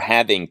longer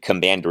having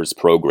Commanders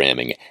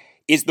programming.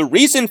 Is the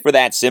reason for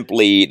that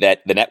simply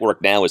that the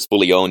network now is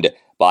fully owned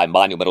by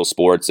Monumental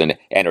Sports and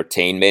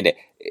Entertainment?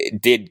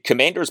 Did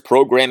Commanders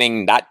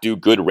programming not do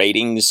good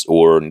ratings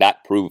or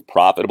not prove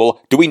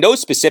profitable? Do we know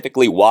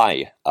specifically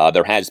why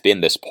there has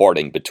been this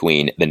parting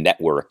between the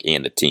network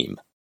and the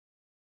team?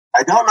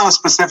 I don't know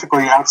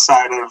specifically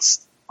outside of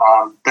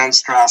Ben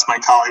Strauss, my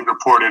colleague,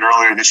 reported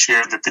earlier this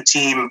year that the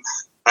team,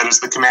 that is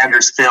the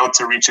Commanders, failed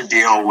to reach a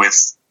deal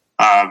with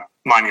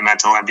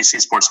Monumental, NBC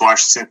Sports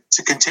Washington,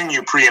 to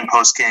continue pre- and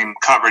post-game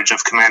coverage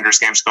of Commanders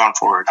games going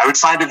forward. I would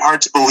find it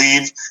hard to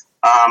believe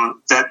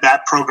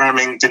that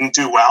programming didn't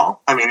do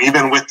well. I mean,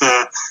 even with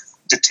the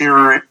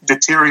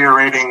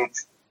deteriorating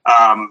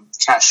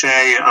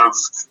cachet of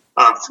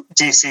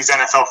DC's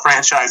NFL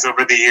franchise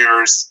over the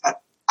years,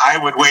 I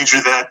would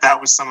wager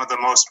that was some of the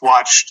most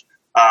watched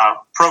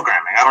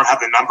programming. I don't have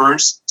the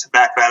numbers to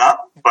back that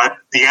up, but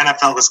the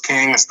NFL is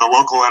king. It's the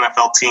local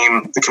NFL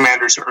team. The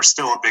Commanders are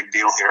still a big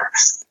deal here.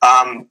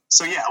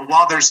 So yeah,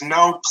 while there's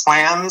no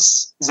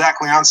plans, Zach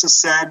Leonsis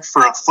has said,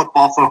 for a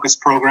football-focused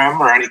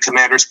program or any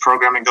Commanders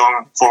programming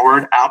going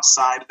forward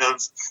outside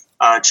of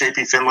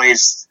JP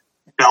Finley's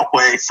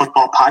Beltway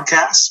Football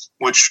Podcast,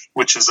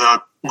 which is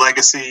a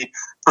legacy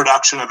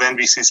production of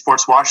NBC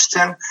Sports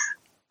Washington,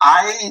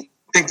 I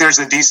think there's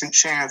a decent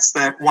chance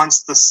that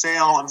once the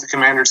sale of the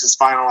Commanders is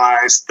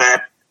finalized,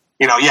 that,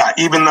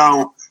 even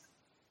though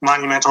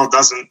Monumental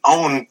doesn't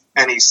own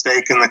any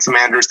stake in the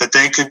Commanders, that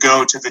they could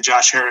go to the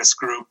Josh Harris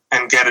group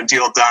and get a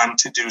deal done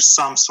to do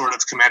some sort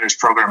of Commanders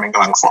programming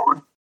going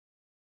forward.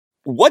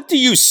 What do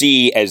you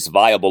see as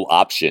viable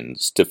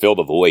options to fill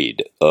the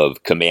void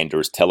of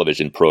Commanders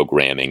television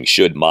programming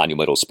should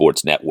Monumental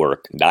Sports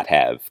Network not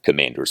have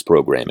Commanders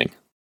programming?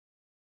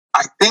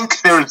 I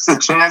think there's a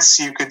chance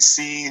you could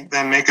see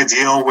them make a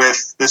deal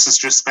with, this is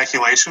just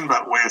speculation,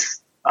 but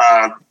with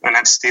an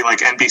entity like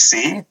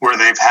NBC, where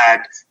they've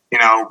had,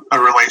 a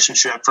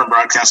relationship from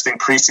broadcasting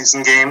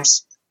preseason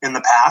games in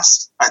the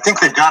past. I think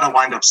they've got to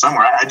wind up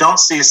somewhere. I don't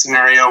see a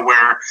scenario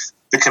where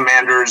the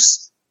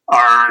Commanders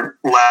are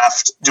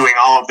left doing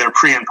all of their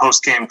pre and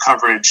post game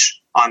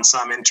coverage on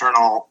some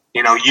internal,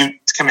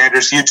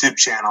 Commanders YouTube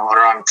channel or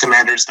on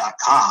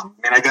commanders.com.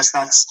 I guess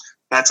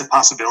that's a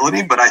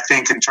possibility, but I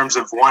think in terms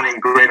of wanting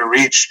greater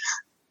reach,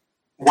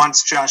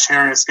 once Josh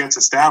Harris gets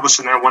established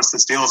in there, once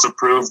this deal is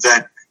approved,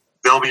 that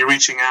they'll be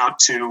reaching out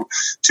to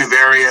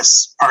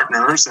various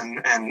partners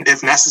and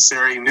if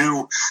necessary,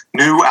 new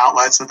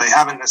outlets that they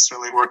haven't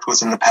necessarily worked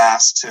with in the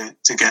past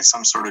to get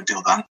some sort of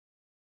deal done.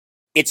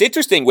 It's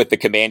interesting with the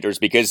Commanders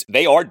because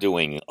they are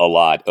doing a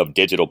lot of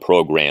digital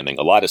programming,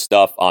 a lot of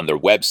stuff on their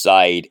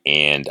website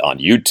and on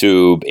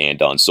YouTube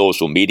and on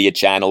social media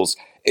channels.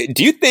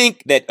 Do you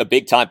think that a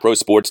big-time pro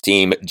sports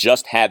team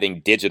just having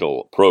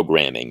digital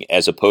programming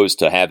as opposed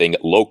to having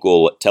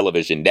local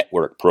television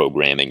network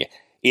programming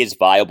is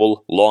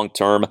viable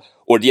long-term?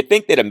 Or do you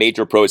think that a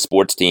major pro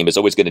sports team is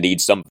always going to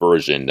need some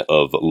version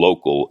of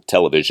local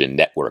television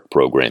network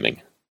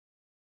programming?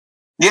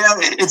 Yeah,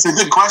 it's a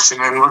good question,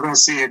 and we're going to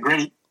see a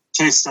great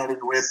case study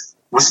with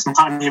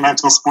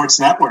Monumental Sports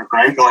Network,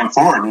 right, going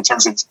forward in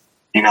terms of,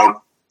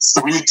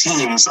 3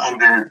 teams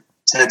under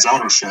Ted's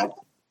ownership,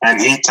 and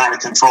he kind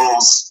of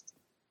controls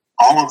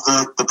all of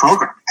the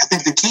program. I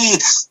think the key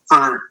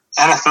for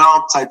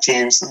NFL-type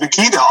teams, the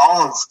key to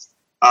all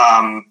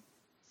of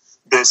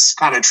this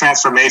kind of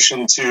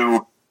transformation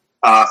to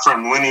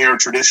from linear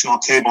traditional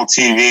cable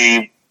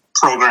TV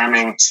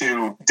programming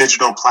to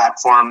digital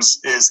platforms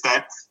is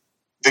that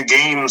the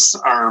games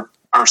are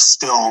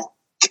still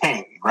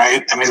king,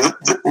 right?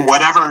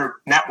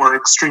 Whatever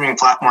network streaming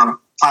platform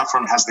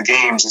has the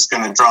games is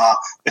going to draw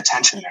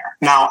attention there.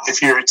 Now,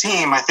 if you're a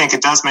team, I think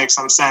it does make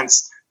some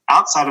sense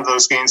outside of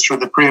those games for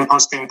the pre and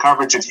post game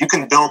coverage. If you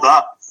can build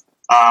up,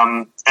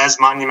 as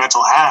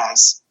Monumental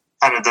has,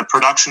 kind of the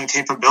production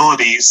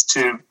capabilities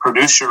to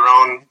produce your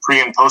own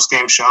pre and post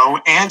game show,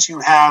 and you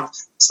have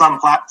some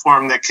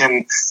platform that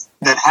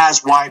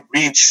has wide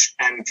reach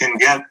and can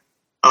get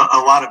a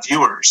lot of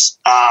viewers.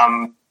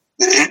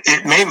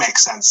 It may make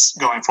sense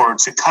going forward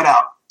to cut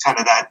out kind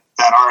of that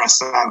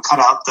RSN, cut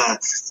out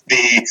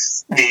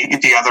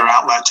the other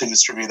outlet to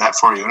distribute that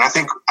for you. And I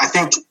think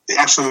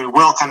actually we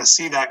will kind of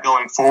see that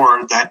going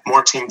forward, that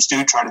more teams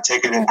do try to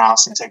take it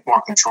in-house and take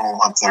more control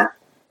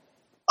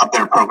of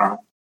their program.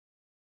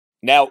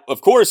 Now,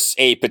 of course,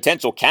 a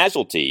potential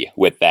casualty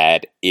with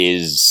that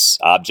is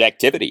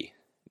objectivity,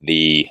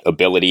 the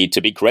ability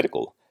to be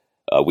critical.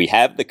 We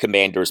have the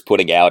Commanders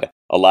putting out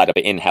a lot of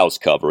in-house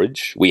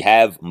coverage. We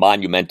have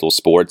Monumental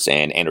Sports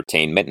and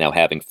Entertainment now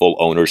having full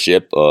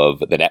ownership of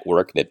the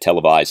network that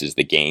televises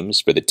the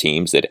games for the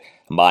teams that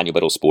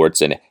Monumental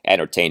Sports and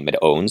Entertainment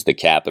owns, the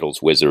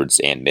Capitals, Wizards,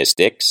 and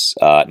Mystics.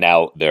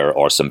 Now, there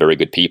are some very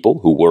good people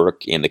who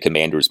work in the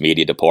Commanders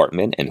media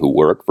department and who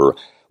work for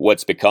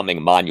what's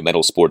becoming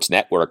Monumental Sports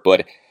Network,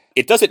 but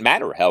it doesn't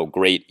matter how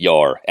great you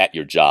are at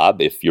your job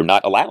if you're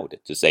not allowed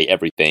to say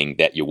everything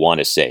that you want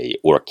to say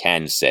or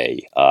can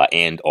say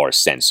and are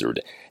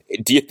censored.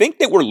 Do you think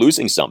that we're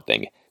losing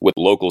something with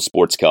local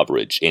sports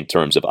coverage in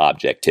terms of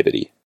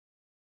objectivity?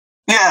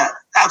 Yeah,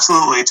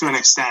 absolutely, to an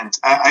extent.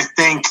 I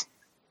think,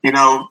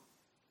 no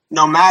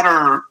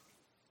matter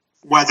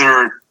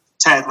whether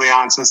Ted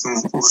Leonsis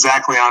and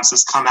Zach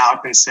Leonsis come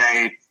out and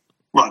say,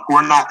 look,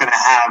 we're not going to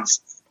have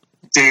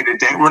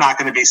day-to-day, we're not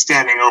going to be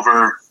standing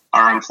over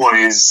our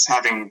employees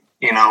having,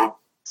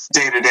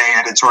 day-to-day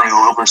editorial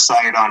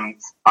oversight on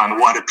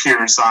what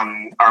appears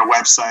on our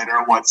website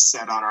or what's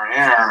said on our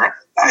air.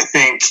 I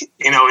think,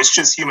 it's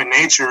just human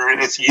nature.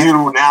 If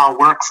you now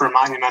work for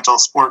Monumental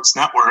Sports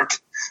Network,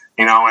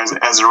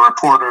 as a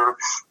reporter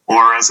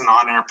or as an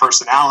on-air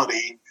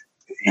personality,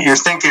 you're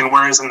thinking,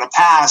 whereas in the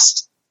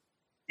past,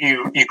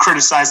 you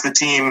criticize the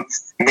team,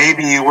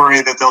 maybe you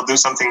worry that they'll do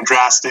something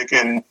drastic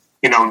and,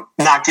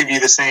 not give you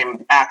the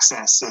same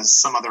access as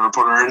some other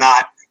reporter, or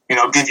not,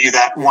 give you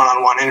that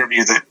one-on-one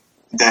interview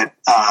that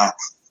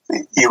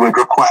you would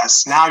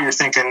request. Now you're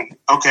thinking,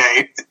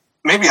 okay,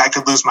 maybe I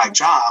could lose my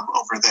job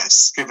over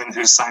this, given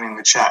who's signing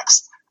the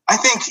checks. I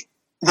think,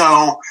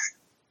 though,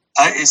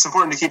 it's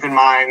important to keep in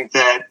mind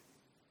that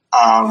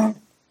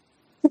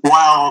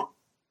while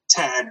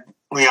Ted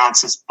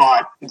Leonsis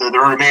bought the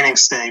remaining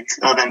stake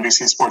of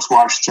NBC Sports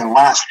Washington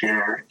last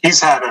year,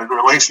 he's had a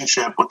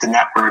relationship with the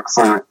network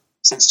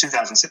since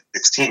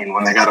 2016,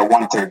 when they got a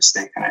 1/3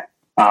 stake in it.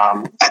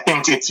 I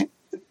think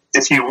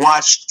if you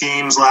watched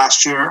games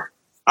last year,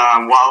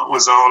 while it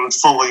was owned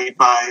fully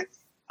by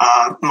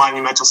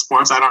Monumental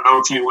Sports, I don't know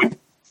if you would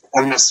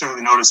have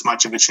necessarily noticed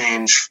much of a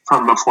change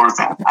from before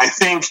then. I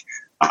think,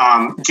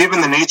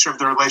 given the nature of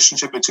the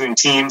relationship between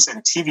teams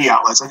and TV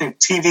outlets, I think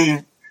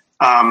TV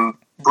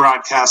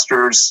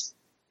broadcasters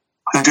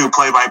who do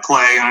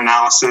play-by-play and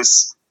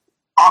analysis,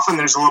 often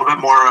there's a little bit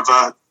more of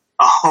a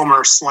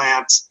homer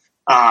slant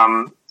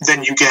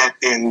than you get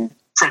in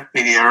print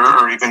media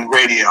or even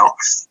radio.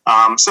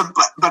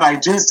 But I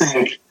do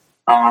think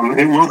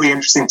it will be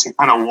interesting to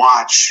kind of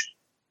watch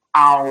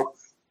how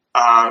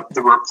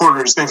the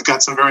reporters, they've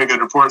got some very good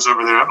reporters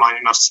over there at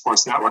Monumental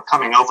Sports Network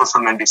coming over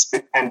from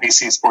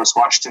NBC Sports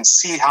Washington,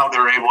 see how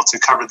they're able to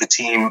cover the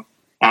team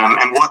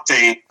and what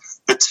the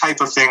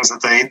type of things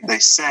that they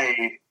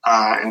say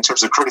in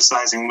terms of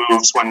criticizing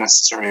moves when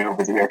necessary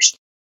over the years.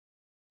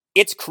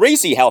 It's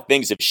crazy how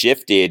things have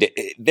shifted.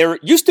 There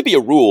used to be a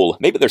rule,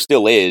 maybe there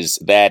still is,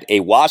 that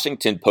a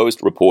Washington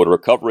Post reporter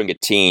covering a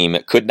team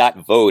could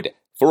not vote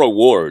for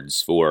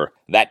awards for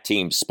that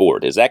team's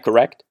sport. Is that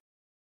correct?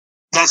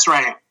 That's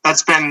right.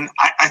 That's been,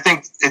 I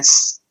think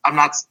I'm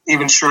not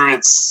even sure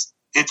it's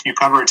if you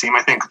cover a team.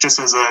 I think just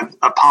as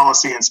a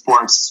policy in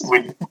sports,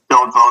 we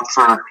don't vote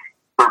for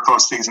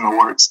postseason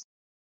awards.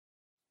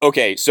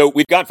 Okay, so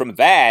we've gone from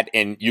that,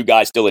 and you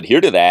guys still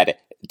adhere to that,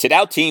 to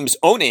now teams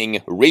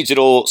owning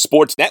regional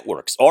sports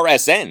networks,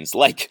 RSNs.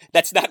 Like,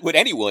 that's not what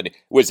anyone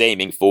was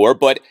aiming for.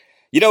 But,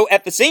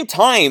 at the same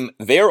time,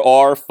 there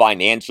are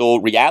financial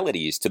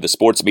realities to the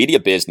sports media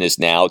business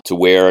now to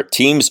where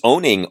teams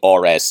owning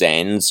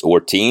RSNs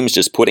or teams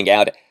just putting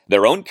out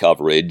their own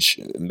coverage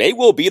may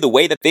well be the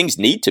way that things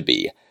need to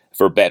be,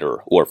 for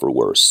better or for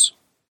worse.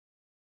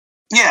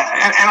 Yeah,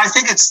 and I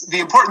think the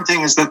important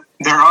thing is that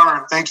there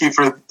are, thank you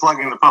for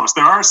plugging the Post,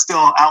 there are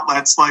still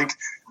outlets like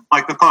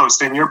the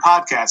Post and your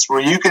podcast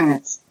where you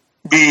can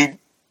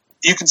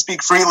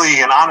speak freely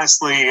and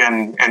honestly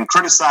and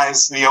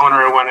criticize the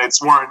owner when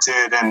it's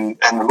warranted and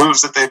the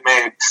moves that they've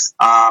made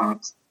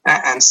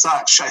and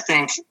such. I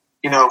think,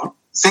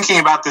 thinking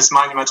about this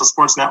Monumental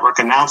Sports Network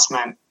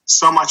announcement,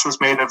 so much was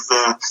made of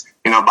the,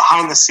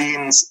 behind the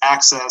scenes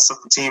access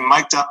of the team,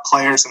 mic'd up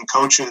players and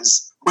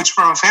coaches, which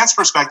from a fan's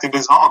perspective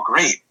is all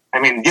great. I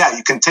mean, yeah,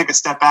 you can take a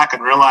step back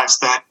and realize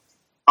that,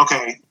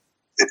 okay,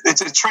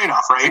 it's a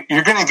trade-off, right?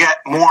 You're going to get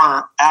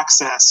more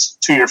access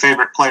to your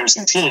favorite players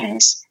and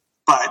teams,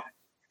 but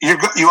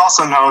you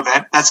also know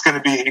that that's going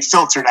to be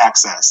filtered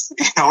access.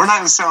 We're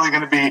not necessarily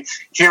going to be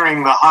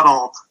hearing the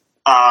huddle,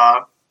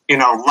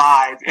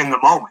 live in the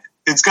moment.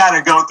 It's got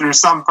to go through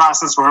some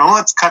process where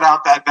let's cut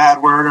out that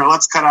bad word or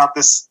let's cut out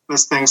this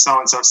thing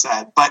so-and-so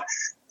said. But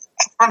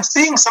from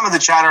seeing some of the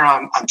chatter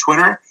on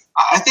Twitter,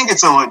 I think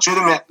it's a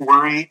legitimate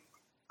worry.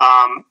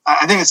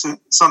 I think it's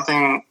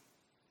something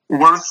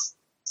worth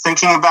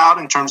thinking about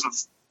in terms of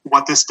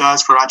what this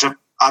does for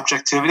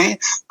objectivity.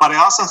 But I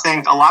also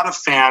think a lot of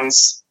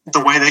fans, the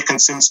way they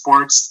consume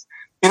sports,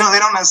 they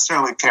don't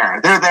necessarily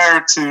care. They're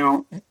there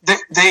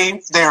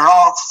they're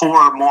all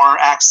for more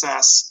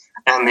access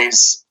and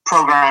these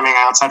programming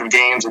outside of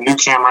games and new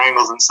camera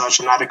angles and such,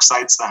 and that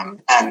excites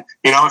them. And,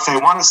 if they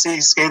want to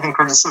see scathing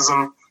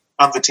criticism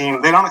of the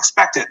team, they don't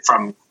expect it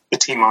from the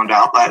team-owned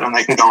outlet, and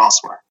they can go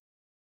elsewhere.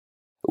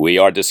 We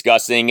are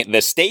discussing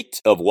the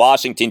state of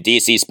Washington,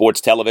 D.C. sports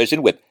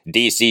television with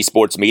D.C.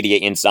 sports media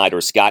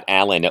insider Scott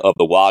Allen of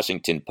the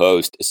Washington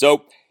Post.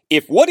 So,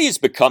 if what is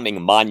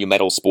becoming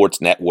Monumental Sports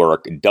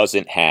Network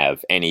doesn't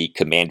have any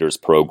Commanders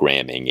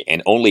programming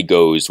and only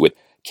goes with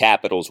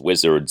Capitals,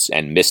 Wizards,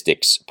 and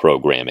Mystics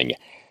programming,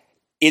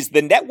 is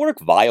the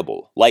network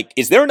viable? Like,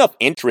 is there enough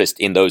interest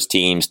in those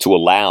teams to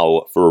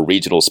allow for a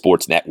regional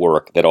sports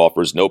network that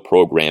offers no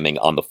programming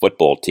on the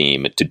football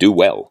team to do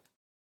well?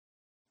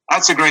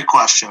 That's a great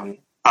question.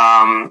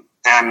 And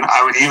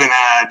I would even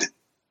add,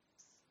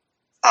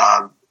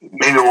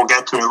 maybe we'll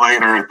get to it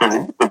later,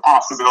 the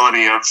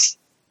possibility of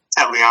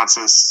Ted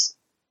Leonsis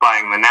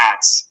buying the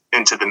Nats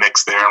into the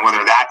mix there and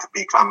whether that could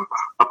become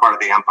a part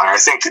of the empire. I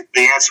think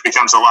the answer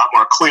becomes a lot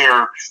more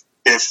clear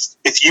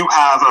if you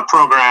have a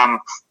program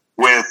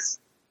with,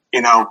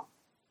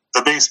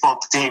 the baseball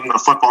team, the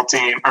football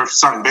team,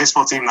 the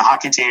baseball team, the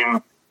hockey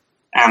team,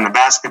 and the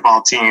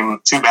basketball team,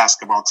 two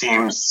basketball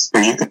teams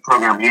that you could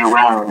program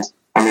year-round.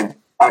 I mean,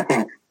 I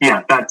think,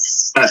 yeah,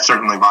 that's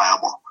certainly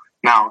viable.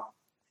 Now,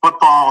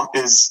 football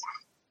is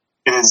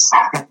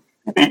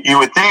you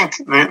would think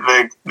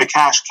the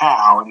cash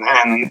cow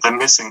and the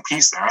missing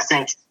piece there. I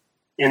think,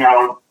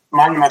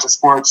 Monumental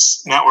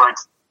Sports Network,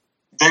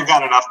 they've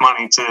got enough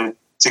money to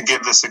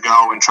give this a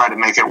go and try to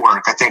make it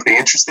work. I think the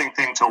interesting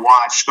thing to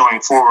watch going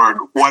forward,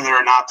 whether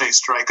or not they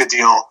strike a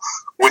deal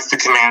with the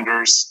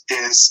Commanders,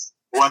 is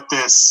what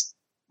this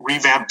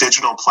revamped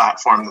digital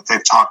platform that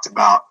they've talked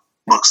about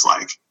looks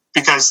like.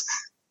 Because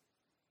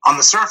on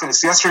the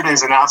surface,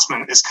 yesterday's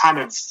announcement is kind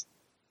of,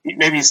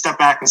 maybe you step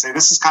back and say,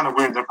 this is kind of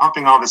weird. They're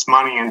pumping all this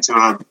money into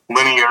a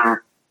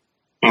linear,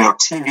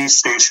 TV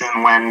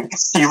station when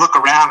you look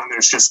around and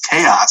there's just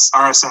chaos.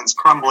 RSN's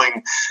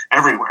crumbling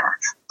everywhere.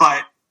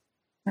 But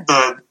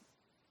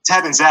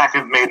Ted and Zach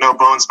have made no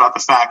bones about the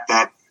fact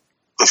that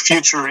the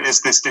future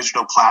is this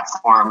digital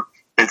platform.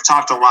 They've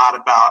talked a lot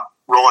about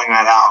rolling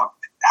that out.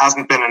 It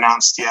hasn't been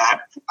announced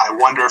yet. I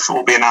wonder if it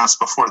will be announced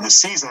before the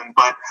season,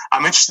 but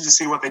I'm interested to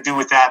see what they do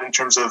with that in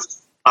terms of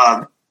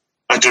a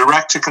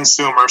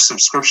direct-to-consumer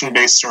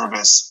subscription-based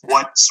service.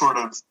 What sort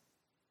of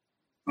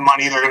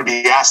money they're going to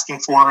be asking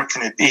for?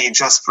 Can it be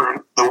just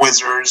for the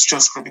Wizards,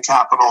 just for the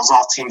Capitals,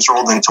 all teams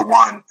rolled into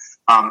one?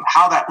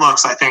 How that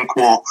looks, I think,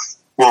 will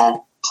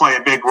play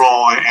a big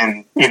role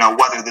in,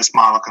 whether this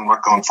model can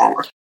work going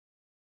forward.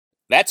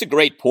 That's a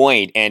great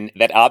point, and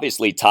that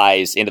obviously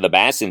ties into the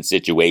MASN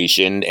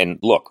situation. And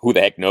look, who the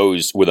heck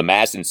knows where the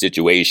MASN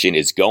situation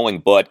is going,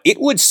 but it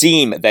would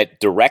seem that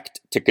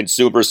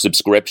direct-to-consumer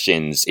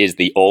subscriptions is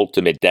the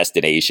ultimate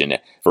destination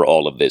for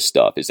all of this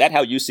stuff. Is that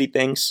how you see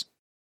things?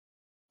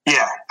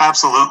 Yeah,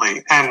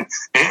 absolutely. And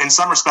in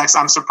some respects,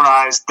 I'm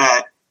surprised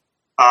that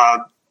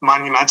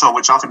Monumental,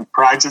 which often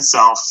prides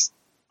itself,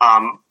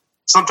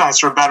 sometimes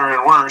for better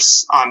and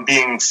worse, on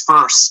being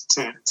first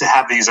to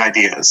have these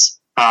ideas.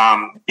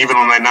 Even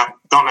when they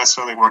don't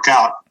necessarily work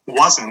out,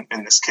 wasn't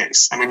in this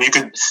case. I mean, you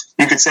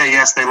could say,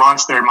 yes, they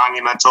launched their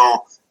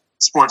Monumental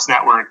Sports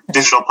Network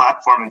digital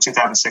platform in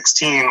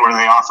 2016, where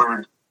they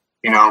offered,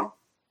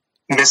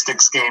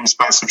 Mystics games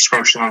by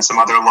subscription and some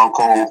other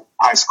local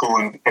high school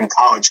and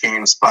college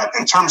games. But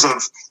in terms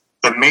of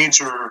the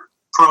major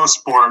pro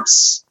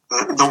sports,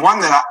 the one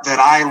that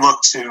I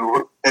look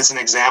to as an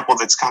example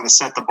that's kind of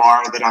set the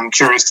bar that I'm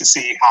curious to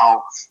see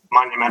how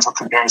Monumental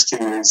compares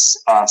to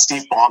is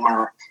Steve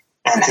Ballmer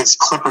and his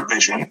Clipper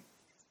Vision,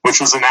 which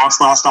was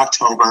announced last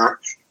October.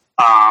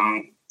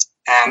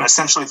 And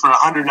essentially for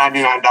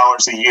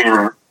 $199 a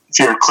year, if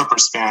you're a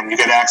Clippers fan, you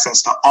get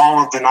access to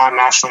all of the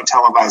non-nationally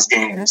televised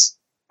games.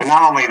 And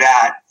not only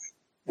that,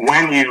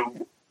 when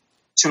you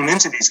tune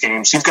into these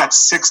games, you've got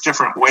 6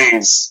 different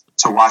ways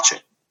to watch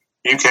it.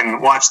 You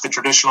can watch the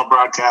traditional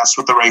broadcast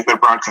with the regular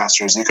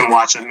broadcasters. You can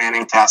watch a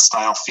Manning Pass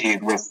style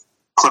feed with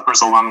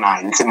Clippers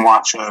alumni. You can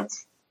watch a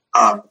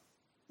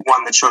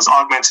one that shows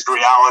augmented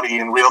reality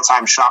and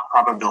real-time shot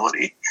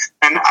probability.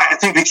 And I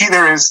think the key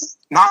there is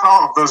not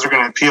all of those are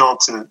going to appeal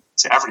to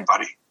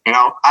everybody.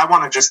 I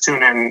want to just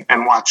tune in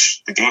and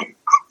watch the game.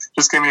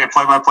 Just give me a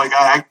play-by-play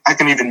guy. I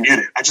can even mute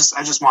it. I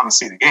just want to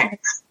see the game.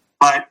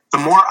 But the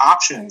more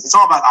options, it's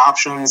all about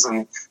options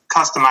and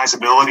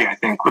customizability, I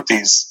think, with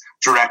these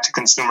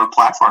direct-to-consumer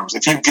platforms.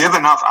 If you give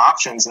enough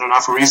options and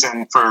enough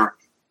reason for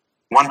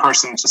one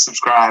person to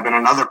subscribe and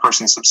another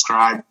person to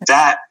subscribe,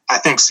 that, I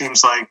think,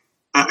 seems like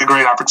a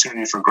great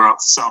opportunity for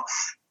growth. So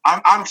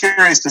I'm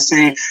curious to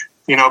see,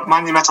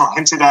 Monumental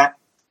hinted at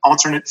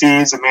alternate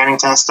feeds, a Manning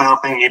Test style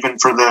thing, even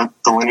for the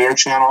linear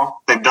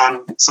channel. They've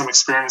done some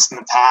experience in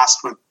the past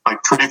with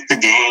like Predict the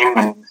Game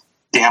and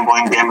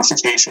gambling,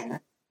 gamification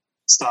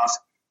stuff.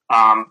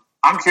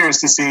 I'm curious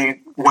to see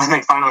when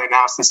they finally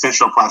announce this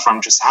digital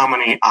platform, just how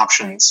many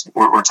options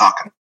we're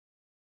talking.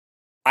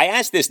 I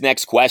asked this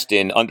next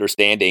question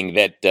understanding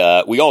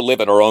that we all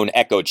live in our own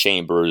echo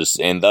chambers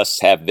and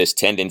thus have this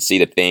tendency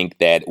to think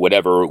that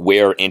whatever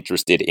we're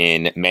interested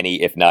in,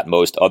 many, if not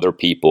most, other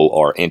people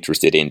are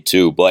interested in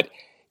too. But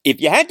if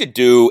you had to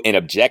do an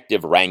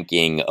objective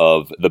ranking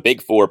of the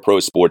big 4 pro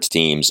sports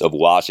teams of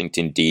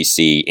Washington,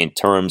 D.C. in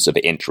terms of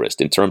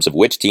interest, in terms of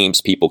which teams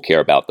people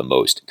care about the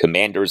most,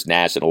 Commanders,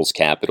 Nationals,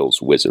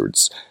 Capitals,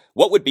 Wizards,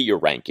 what would be your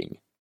ranking?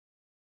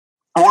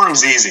 4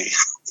 is easy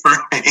for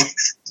me.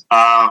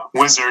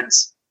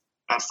 Wizards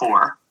at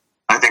 4.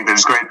 I think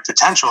there's great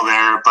potential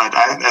there, but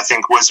I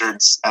think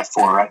Wizards at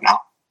 4 right now.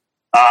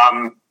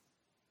 I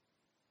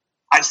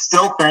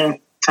still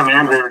think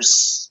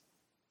Commanders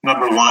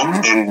number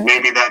 1, and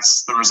maybe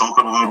that's the result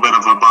of a little bit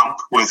of a bump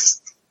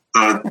with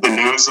the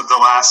news of the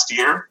last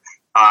year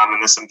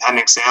and this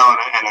impending sale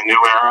and a new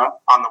era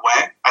on the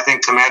way. I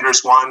think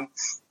Commanders 1.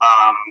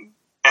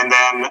 And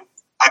then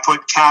I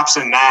put Caps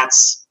and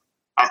Nats,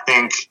 I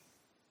think,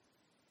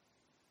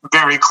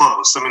 very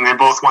close. I mean, they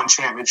both won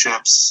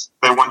championships.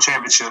 They won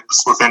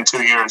championships within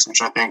 2 years,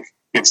 which I think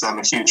gives them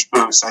a huge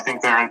boost. I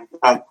think they're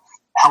a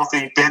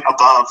healthy bit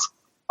above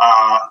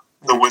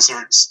the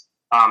Wizards.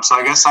 So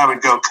I guess I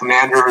would go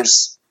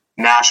Commanders,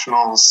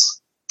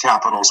 Nationals,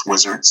 Capitals,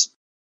 Wizards.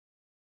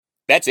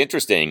 That's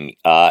interesting.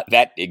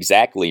 That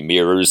exactly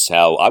mirrors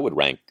how I would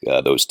rank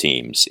those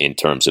teams in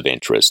terms of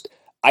interest.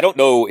 I don't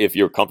know if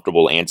you're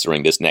comfortable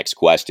answering this next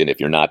question. If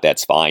you're not,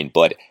 that's fine.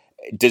 But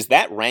does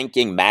that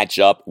ranking match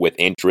up with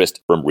interest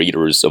from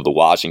readers of the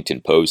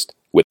Washington Post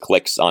with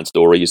clicks on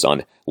stories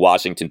on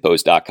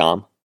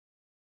WashingtonPost.com?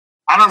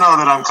 I don't know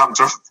that I'm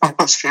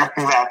comfortable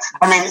sharing that.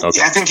 I mean,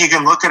 okay. I think you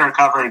can look at our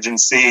coverage and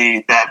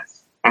see that,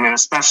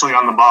 especially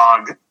on the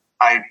blog,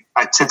 I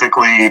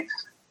typically,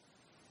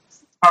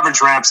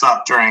 coverage ramps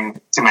up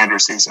during Commander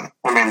season.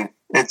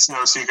 It's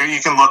no secret. You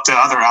can look to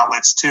other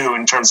outlets too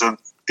in terms of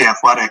The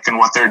Athletic and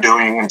what they're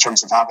doing in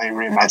terms of how they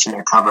reimagine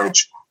their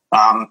coverage.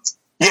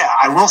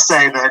 I will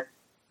say that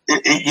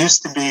it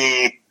used to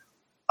be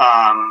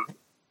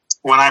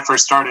when I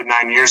first started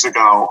 9 years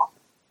ago,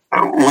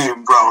 we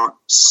wrote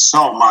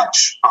so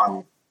much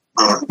on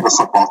the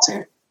football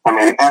team.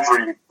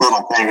 Every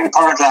little thing. And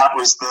part of that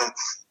was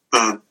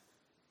the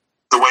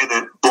way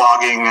that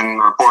blogging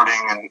and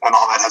reporting and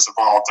all that has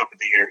evolved over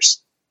the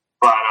years.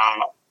 But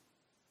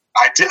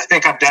I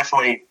think I've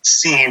definitely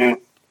seen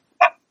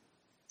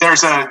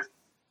there's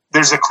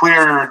a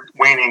clear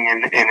waning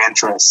in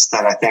interest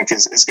that I think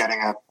is getting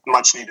a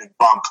much needed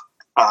bump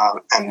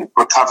and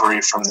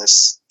recovery from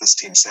this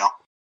team sale.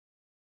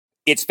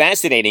 It's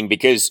fascinating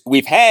because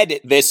we've had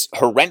this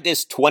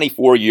horrendous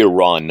 24-year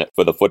run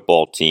for the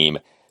football team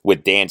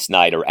with Dan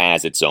Snyder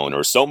as its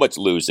owner. So much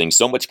losing,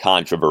 so much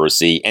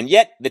controversy, and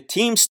yet the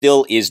team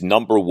still is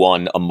number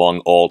one among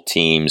all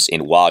teams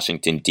in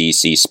Washington,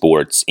 D.C.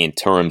 sports in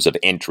terms of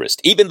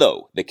interest, even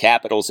though the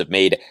Capitals have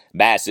made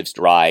massive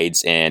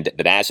strides and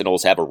the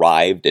Nationals have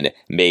arrived and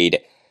made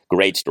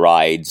great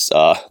strides.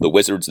 The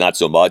Wizards, not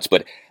so much.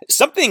 But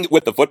something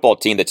with the football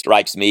team that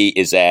strikes me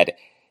is that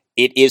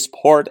it is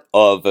part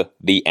of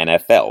the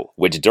NFL,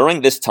 which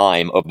during this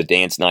time of the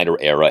Dan Snyder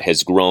era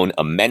has grown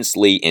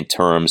immensely in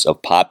terms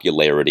of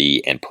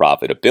popularity and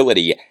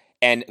profitability,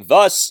 and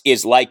thus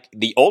is like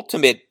the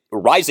ultimate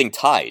rising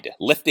tide,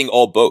 lifting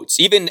all boats,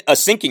 even a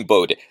sinking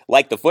boat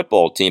like the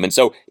football team. And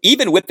so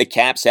even with the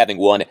Caps having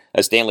won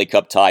a Stanley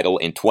Cup title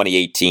in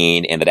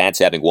 2018 and the Nats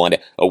having won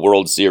a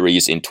World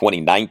Series in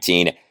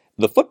 2019,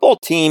 the football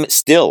team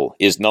still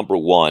is number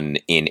one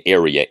in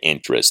area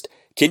interest.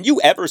 Can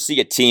you ever see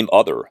a team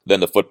other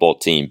than the football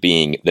team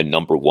being the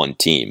number one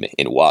team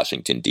in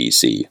Washington,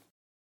 D.C.?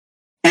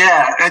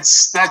 Yeah,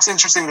 that's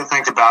interesting to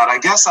think about. I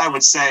guess I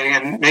would say,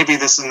 and maybe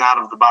this is an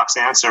out-of-the-box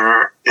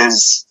answer,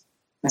 is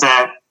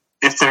that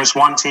if there's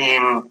one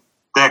team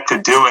that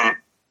could do it,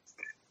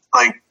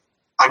 like,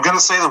 I'm going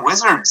to say the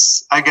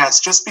Wizards, I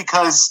guess, just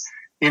because,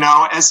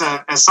 as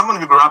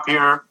someone who grew up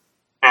here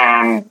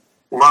and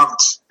loved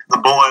the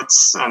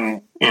Bullets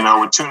and,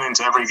 would tune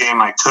into every game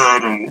I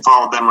could and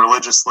followed them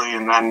religiously,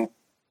 and then,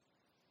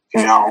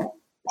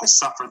 has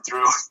suffered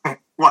through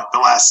the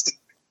last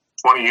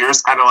 20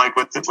 years, kind of like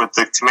with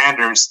the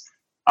Commanders,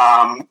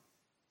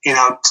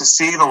 to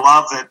see the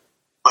love that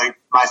like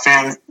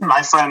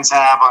my friends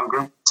have on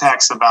group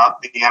texts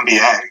about the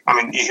NBA. I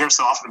mean, you hear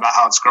so often about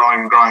how it's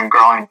growing,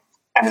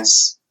 and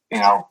is,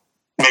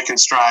 making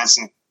strides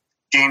and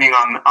gaining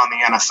on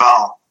the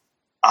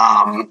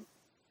NFL.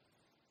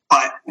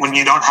 But when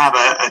you don't have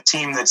a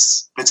team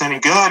that's any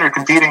good or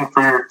competing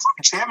for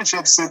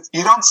championships,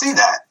 you don't see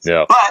that.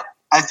 Yeah. But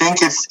I think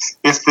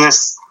if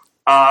this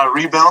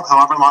rebuild,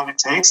 however long it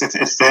takes,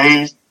 if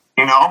they,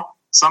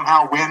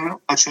 somehow win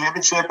a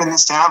championship in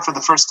this town for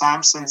the first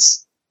time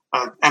since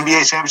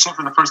NBA championship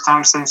for the first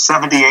time since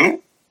 '78,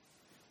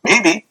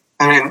 maybe.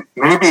 I mean,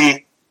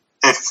 maybe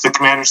if the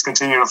Commanders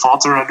continue to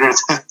falter under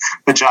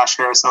the Josh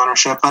Harris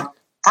ownership, but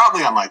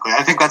probably unlikely.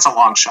 I think that's a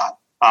long shot.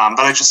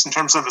 But just in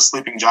terms of a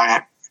sleeping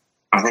giant,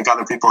 I think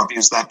other people have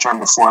used that term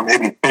before.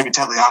 Maybe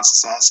Ted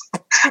Leonsis has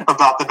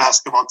about the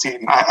basketball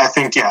team. I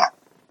think, yeah,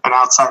 an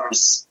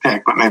outsider's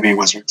pick, but maybe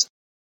Wizards.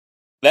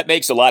 That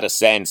makes a lot of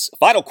sense.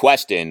 Final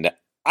question.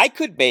 I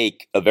could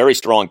make a very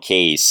strong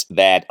case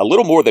that a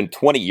little more than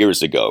 20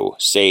 years ago,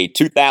 say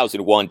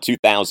 2001,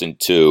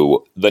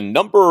 2002, the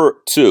number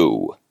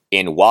two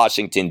in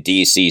Washington,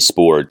 D.C.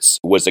 sports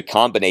was a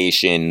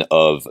combination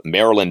of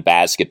Maryland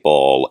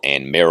basketball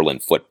and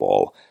Maryland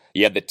football.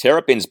 You have the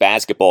Terrapins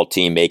basketball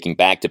team making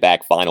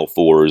back-to-back Final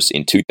Fours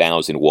in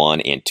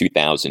 2001 and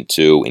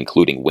 2002,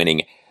 including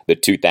winning the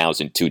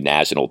 2002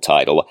 national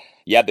title.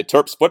 You have the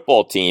Terps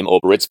football team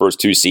over its first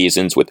two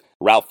seasons with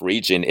Ralph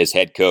Regin as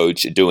head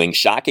coach doing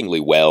shockingly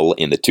well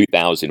in the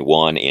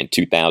 2001 and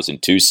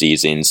 2002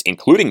 seasons,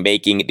 including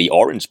making the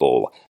Orange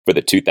Bowl for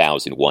the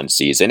 2001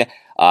 season.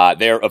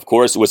 There, of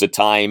course, was a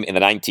time in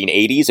the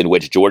 1980s in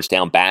which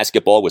Georgetown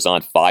basketball was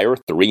on fire.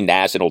 3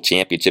 national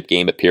championship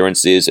game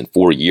appearances in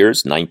 4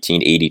 years,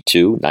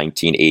 1982,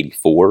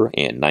 1984,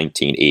 and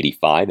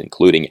 1985,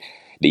 including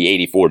the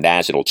 84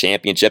 national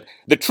championship.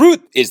 The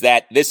truth is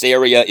that this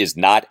area is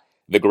not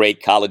the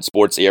great college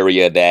sports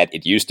area that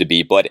it used to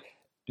be, but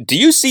do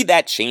you see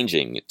that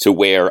changing to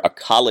where a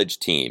college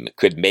team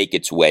could make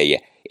its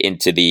way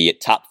into the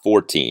top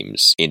 4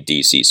 teams in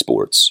DC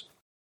sports?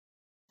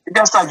 I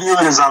guess I view it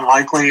as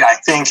unlikely. I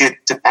think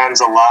it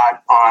depends a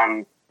lot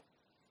on,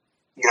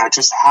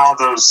 just how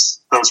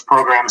those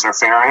programs are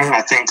faring.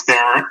 I think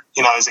they're,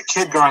 as a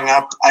kid growing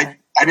up, I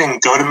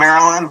didn't go to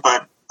Maryland,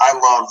 but I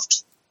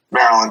loved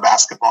Maryland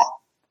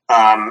basketball.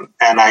 And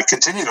I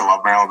continue to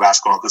love Maryland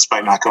basketball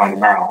despite not going to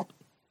Maryland.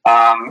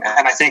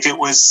 And I think it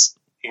was,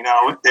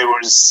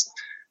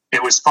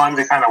 it was fun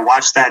to kind of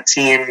watch that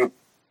team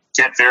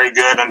get very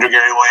good under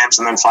Gary Williams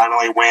and then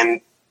finally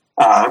win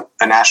a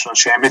national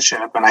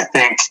championship. And I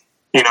think,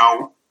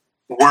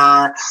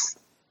 were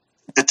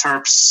the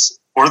Terps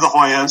or the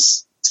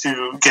Hoyas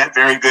to get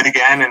very good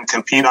again and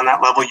compete on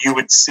that level, you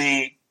would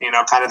see,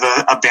 kind of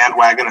a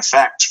bandwagon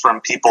effect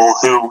from people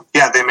who,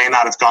 they may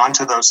not have gone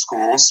to those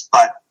schools,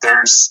 but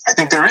I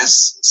think there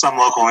is some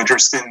local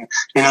interest in,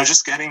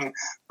 just getting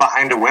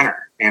behind a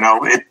winner.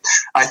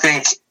 I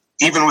think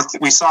even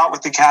we saw it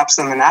with the Caps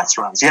and the Nats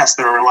runs. Yes,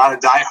 there were a lot of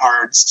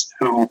diehards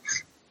who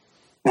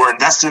were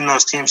invested in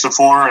those teams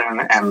before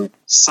and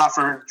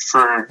suffered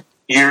for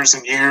years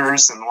and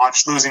years and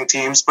watched losing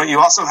teams. But you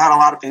also had a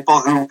lot of people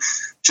who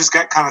just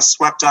got kind of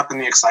swept up in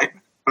the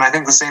excitement. And I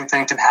think the same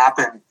thing can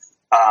happen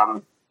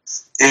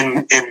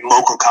in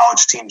local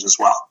college teams as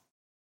well.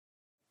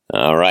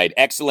 All right.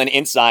 Excellent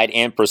insight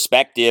and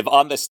perspective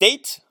on the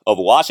state of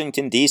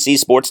Washington, D.C.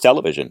 sports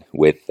television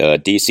with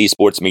D.C.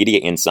 sports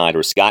media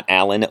insider Scott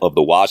Allen of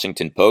the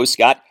Washington Post.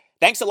 Scott,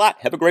 thanks a lot.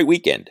 Have a great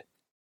weekend.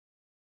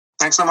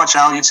 Thanks so much,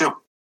 Al. You too.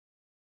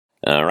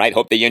 All right.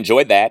 Hope that you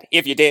enjoyed that.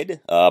 If you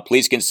did,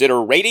 please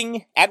consider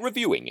rating and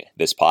reviewing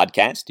this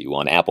podcast. You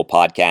on Apple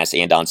Podcasts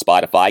and on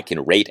Spotify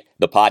can rate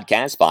the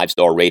podcast.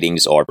 5-star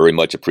ratings are very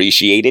much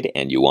appreciated.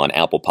 And you on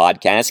Apple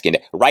Podcasts can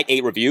write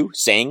a review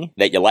saying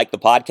that you like the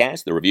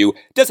podcast. The review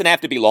doesn't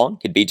have to be long.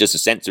 It can be just a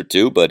sentence or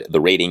two, but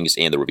the ratings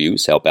and the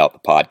reviews help out the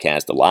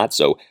podcast a lot.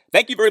 So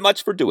thank you very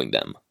much for doing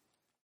them.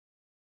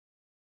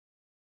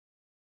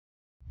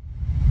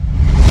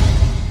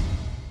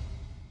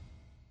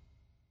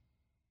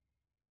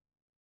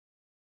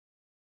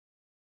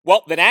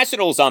 Well, the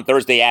Nationals on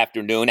Thursday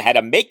afternoon had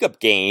a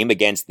makeup game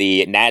against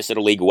the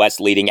National League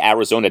West leading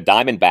Arizona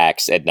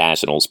Diamondbacks at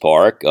Nationals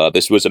Park.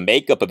 This was a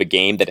makeup of a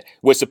game that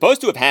was supposed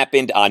to have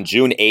happened on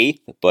June 8th,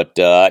 but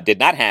did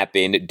not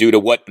happen due to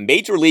what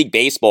Major League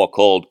Baseball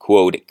called,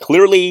 quote,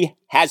 clearly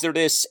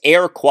hazardous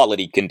air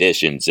quality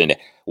conditions in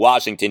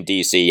Washington,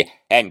 D.C.,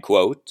 end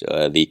quote.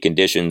 The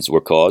conditions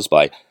were caused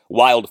by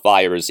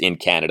wildfires in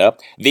Canada.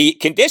 The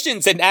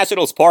conditions at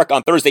Nationals Park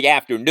on Thursday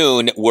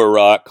afternoon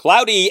were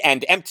cloudy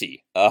and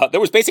empty.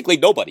 There was basically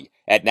nobody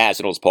at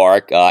Nationals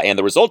Park, and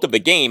the result of the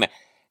game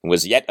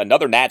was yet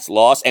another Nats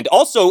loss and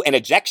also an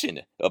ejection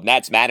of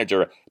Nats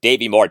manager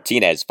Davey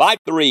Martinez.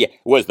 5-3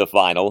 was the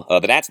final.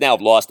 The Nats now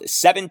have lost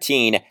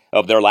 17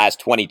 of their last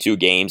 22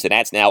 games. The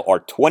Nats now are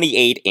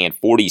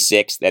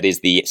 28-46. That is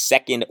the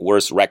second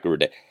worst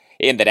record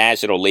in the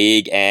National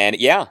League. And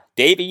yeah,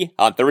 Davey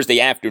on Thursday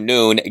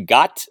afternoon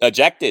got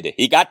ejected.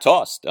 He got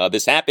tossed.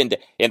 This happened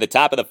in the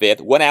top of the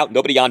fifth. 1 out,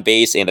 nobody on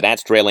base, and the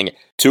Nats trailing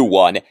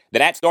 2-1. The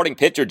Nats starting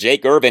pitcher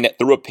Jake Irvin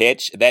threw a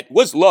pitch that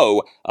was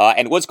low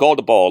and was called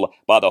a ball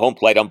by the home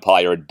plate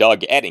umpire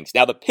Doug Eddings.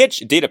 Now, the pitch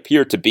did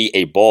appear to be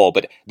a ball,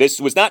 but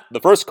this was not the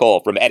first call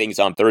from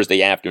Eddings on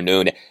Thursday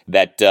afternoon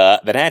that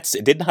the Nats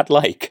did not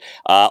like.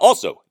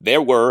 Also,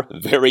 there were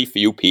very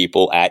few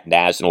people at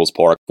Nationals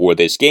Park for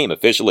this game.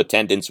 Official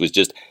attendance was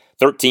just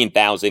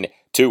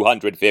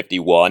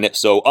 13,251,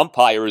 so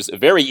umpires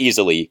very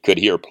easily could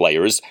hear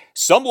players.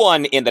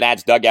 Someone in the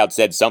Nats dugout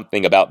said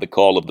something about the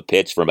call of the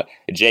pitch from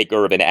Jake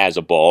Irvin as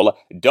a ball.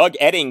 Doug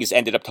Eddings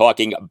ended up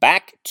talking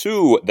back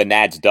to the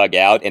Nats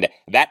dugout, and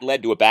that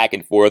led to a back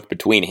and forth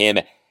between him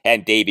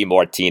and Davey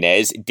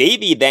Martinez.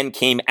 Davey then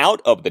came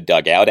out of the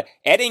dugout.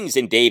 Eddings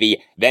and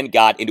Davey then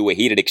got into a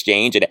heated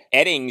exchange, and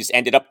Eddings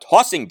ended up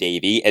tossing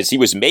Davey as he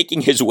was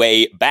making his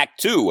way back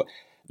to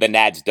the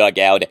Nats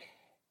dugout.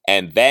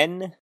 And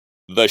then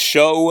the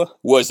show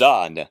was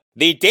on.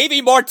 The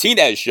Davey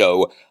Martinez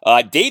show.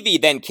 Davey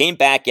then came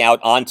back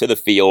out onto the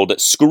field,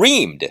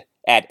 screamed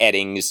at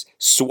Eddings,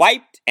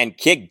 swiped and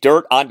kicked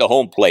dirt onto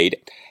home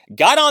plate,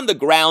 got on the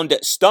ground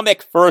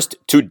stomach first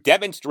to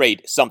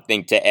demonstrate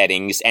something to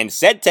Eddings, and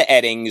said to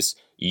Eddings,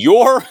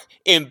 "You're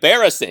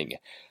embarrassing."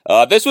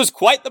 This was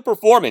quite the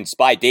performance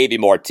by Davey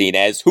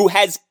Martinez, who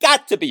has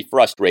got to be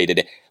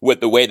frustrated with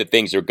the way that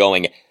things are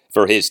going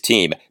for his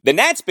team. The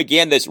Nats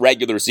began this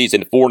regular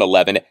season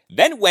 4-11,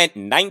 then went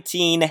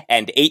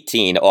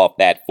 19-18 off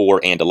that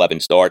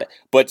 4-11 start.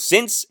 But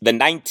since the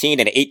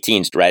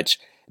 19-18 stretch,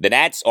 the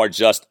Nats are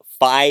just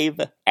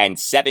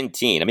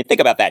 5-17. I mean,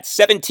 think about that.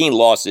 17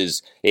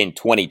 losses in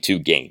 22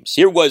 games.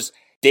 Here was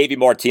Davey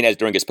Martinez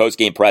during his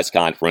post-game press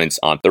conference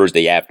on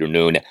Thursday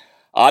afternoon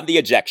on the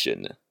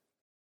ejection.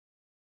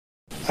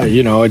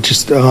 It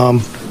just,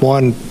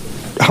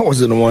 I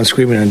wasn't the one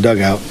screaming in the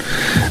dugout.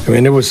 I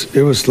mean, it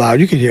was loud.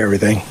 You could hear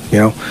everything,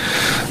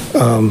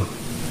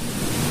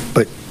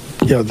 But,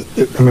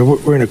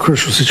 we're in a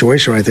crucial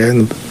situation right there,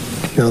 and,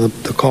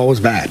 the call was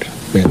bad.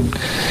 But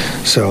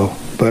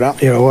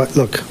you know what?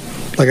 Look,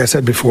 like I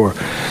said before,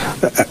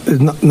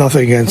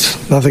 nothing against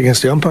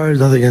the umpires,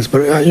 nothing against,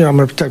 but I'm going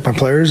to protect my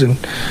players, and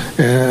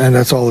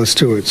that's all there's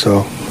to it.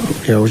 So,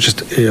 it was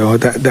just,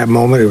 that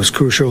moment, it was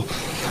crucial.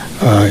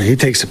 He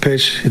takes the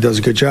pitch. He does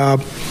a good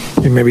job.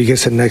 And maybe he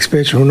gets to the next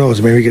pitch. Who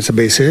knows? Maybe he gets a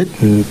base hit,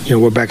 and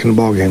we're back in the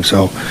ball game.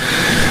 So,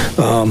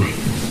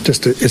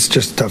 it's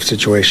just a tough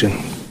situation.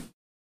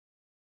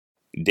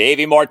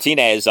 Davey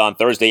Martinez on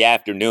Thursday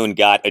afternoon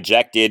got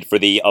ejected for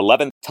the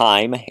 11th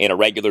time in a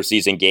regular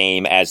season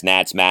game as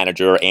Nats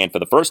manager, and for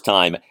the first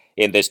time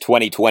in this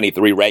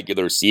 2023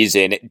 regular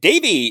season.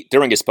 Davey,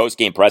 during his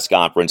post-game press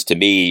conference, to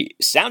me,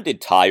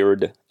 sounded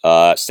tired,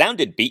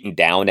 sounded beaten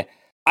down.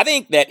 I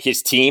think that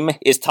his team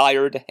is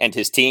tired and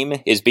his team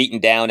is beaten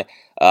down.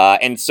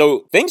 And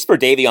so things for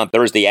Davey on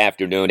Thursday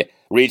afternoon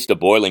reached a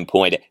boiling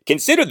point.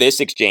 Consider this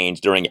exchange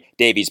during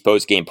Davey's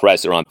postgame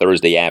presser on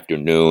Thursday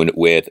afternoon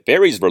with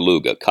Barry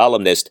Svrluga,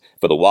 columnist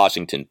for the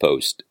Washington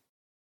Post.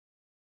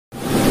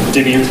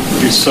 Davey,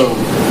 you're so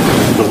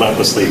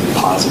relentlessly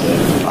positive.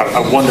 I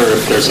wonder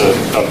if there's a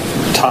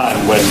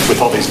time when, with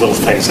all these little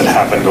things that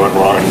happen going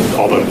wrong and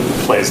all the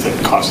plays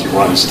that cost you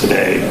runs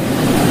today,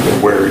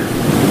 where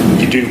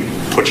you do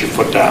put your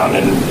foot down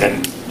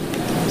and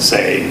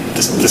say,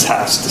 this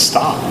has to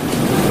stop.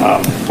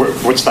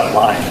 What's that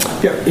line?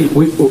 Yeah,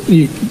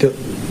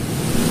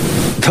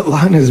 the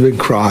line has been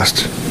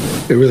crossed.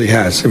 It really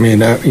has. I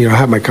mean, I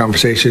have my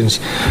conversations,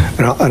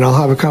 and I'll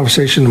have a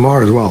conversation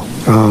tomorrow as well.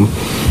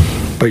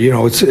 But we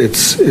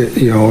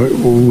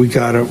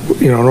gotta,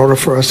 in order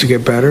for us to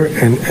get better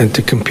and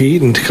to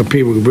compete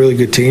with really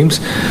good teams,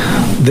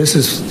 this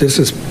is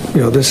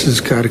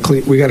got to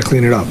clean. We got to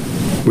clean it up.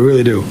 We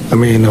really do. I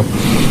mean,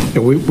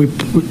 we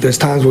there's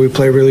times where we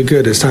play really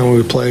good. There's times where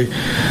we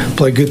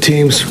play good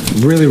teams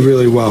really,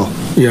 really well.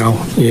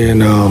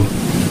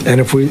 And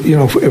if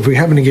we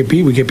happen to get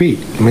beat, we get beat.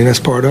 I mean, that's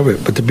part of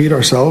it. But to beat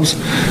ourselves,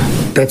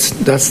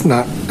 that's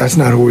not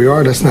who we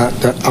are. That's not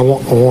that. I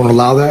won't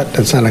allow that.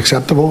 That's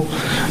unacceptable.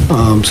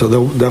 So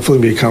there'll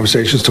definitely be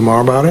conversations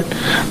tomorrow about it.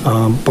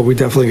 But we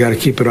definitely got to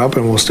keep it up,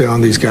 and we'll stay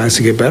on these guys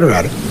to get better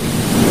at it.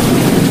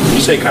 When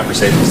you say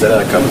conversation, is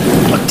that like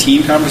a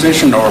team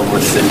conversation or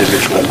with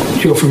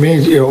individual? For me,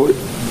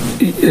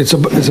 it's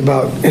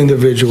about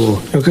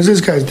individual, because there's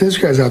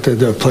guys out there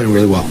that are playing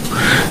really well.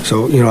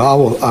 So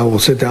I will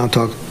sit down and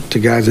talk to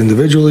guys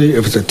individually.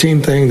 If it's a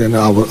team thing, then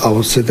I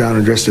will sit down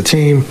and address the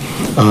team.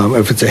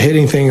 If it's a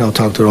hitting thing, I'll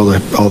talk to all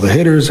the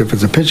hitters. If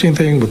it's a pitching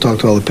thing, we'll talk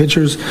to all the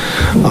pitchers.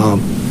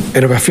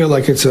 And if I feel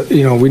like it's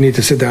we need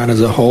to sit down as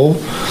a whole.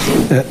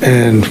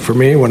 And for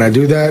me, when I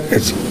do that,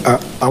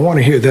 I want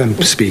to hear them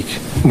speak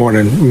more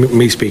than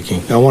me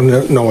speaking. I want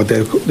to know what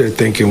they're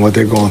thinking, what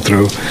they're going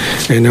through,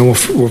 and then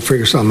we'll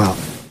figure something out.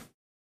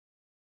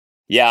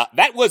 Yeah,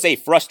 that was a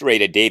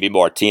frustrated Davey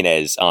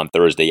Martinez on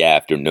Thursday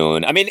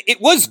afternoon. I mean,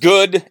 it was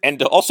good and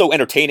also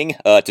entertaining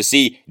to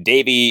see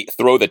Davey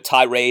throw the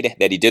tirade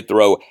that he did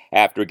throw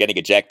after getting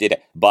ejected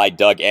by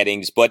Doug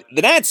Eddings. But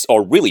the Nats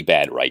are really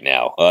bad right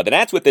now. The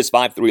Nats, with this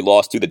 5-3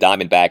 loss to the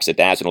Diamondbacks at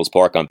Nationals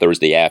Park on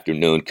Thursday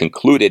afternoon,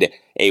 concluded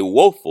a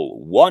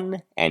woeful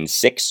 1-6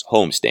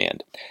 homestand.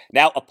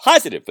 Now, a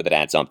positive for the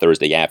Nats on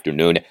Thursday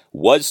afternoon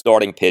was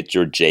starting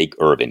pitcher Jake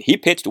Irvin. He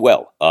pitched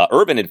well.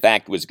 Irvin, in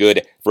fact, was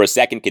good for a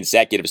second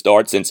consecutive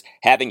start since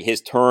having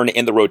his turn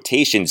in the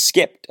rotation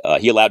skipped.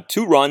 He allowed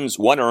 2 runs,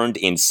 1 earned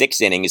in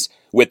 6 innings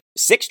with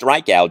 6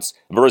 strikeouts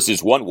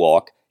versus 1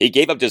 walk. He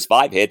gave up just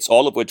 5 hits,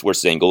 all of which were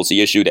singles.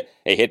 He issued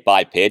a hit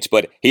by pitch,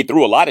 but he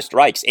threw a lot of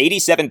strikes.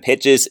 87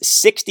 pitches,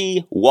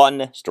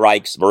 61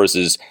 strikes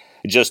versus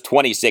just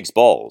 26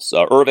 balls.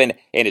 Irvin,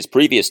 in his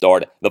previous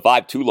start, the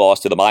 5-2 loss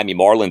to the Miami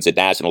Marlins at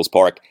Nationals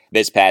Park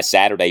this past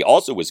Saturday,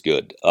 also was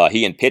good.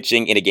 He, in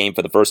pitching in a game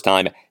for the first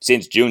time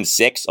since June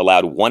 6,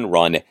 allowed 1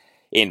 run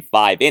in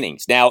 5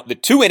 innings. Now, the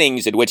 2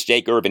 innings in which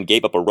Jake Irvin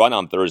gave up a run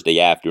on Thursday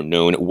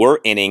afternoon were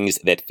innings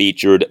that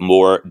featured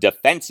more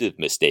defensive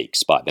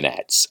mistakes by the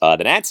Nats. The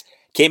Nats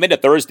came into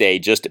Thursday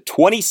just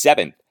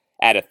 27th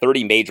out of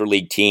 30 major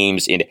league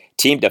teams in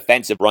team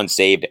defensive runs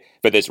saved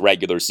for this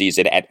regular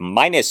season at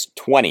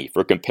 -20.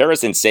 For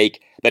comparison's sake,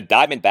 the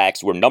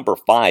Diamondbacks were number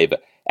 5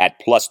 at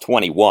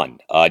 +21.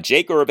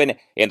 Jake Irvin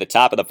in the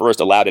top of the first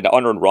allowed an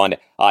unearned run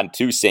on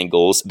 2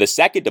 singles, the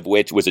second of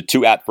which was a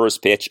 2-out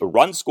first pitch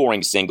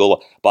run-scoring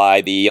single by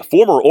the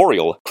former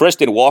Oriole,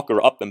 Kristen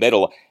Walker, up the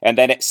middle, and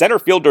then center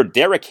fielder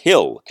Derek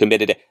Hill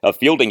committed a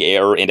fielding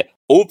error in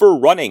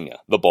overrunning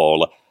the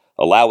ball,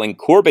 allowing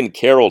Corbin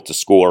Carroll to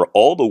score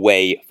all the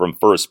way from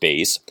first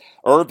base.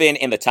 Irvin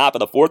in the top of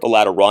the fourth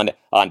allowed a run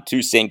on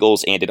 2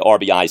 singles and an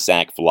RBI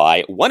sac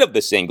fly. One of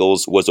the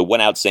singles was a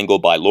 1-out single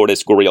by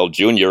Lourdes Gurriel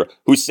Jr.,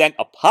 who sent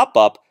a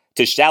pop-up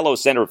to shallow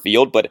center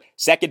field, but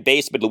second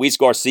baseman Luis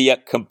Garcia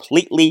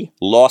completely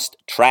lost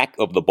track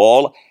of the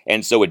ball,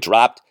 and so it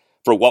dropped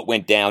for what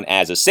went down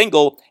as a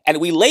single. And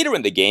we later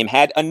in the game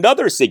had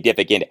another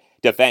significant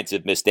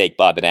defensive mistake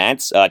by the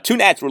Nats. 2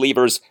 Nats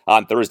relievers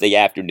on Thursday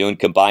afternoon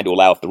combined to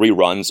allow 3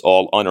 runs,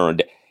 all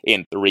unearned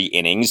in 3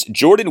 innings.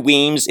 Jordan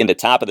Weems in the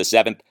top of the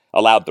 7th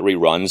allowed 3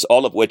 runs,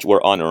 all of which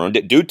were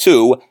unearned due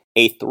to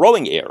a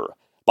throwing error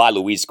by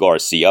Luis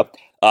Garcia.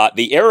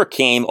 The error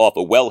came off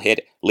a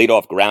well-hit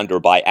leadoff grounder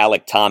by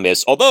Alek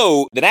Thomas,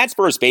 although the Nats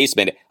first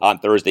baseman on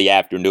Thursday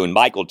afternoon,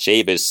 Michael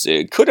Chavis,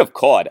 could have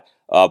caught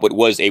what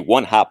was a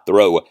 1-hop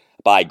throw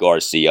by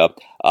Garcia.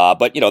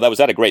 But, that was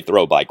not a great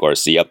throw by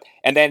Garcia.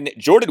 And then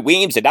Jordan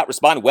Weems did not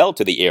respond well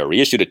to the error.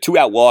 He issued a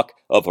 2-out walk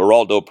of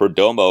Geraldo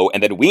Perdomo,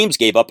 and then Weems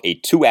gave up a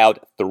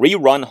 2-out,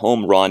 3-run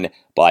home run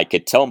by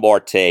Ketel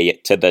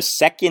Marte to the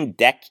second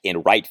deck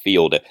in right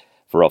field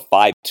for a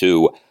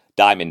 5-2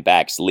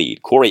 Diamondbacks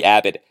lead. Corey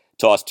Abbott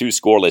tossed 2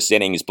 scoreless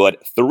innings,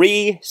 but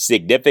 3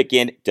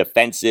 significant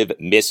defensive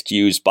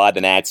miscues by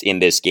the Nats in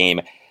this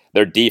game.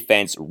 Their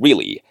defense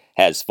really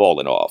has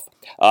fallen off.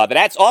 The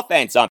Nats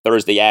offense on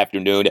Thursday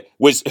afternoon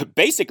was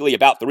basically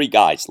about 3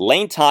 guys: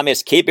 Lane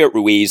Thomas, Keibert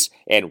Ruiz,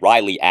 and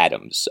Riley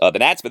Adams. The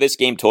Nats for this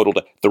game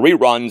totaled 3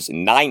 runs,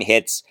 9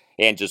 hits,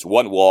 and just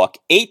 1 walk.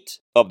 8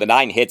 of the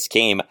 9 hits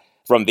came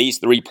from these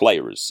three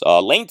players.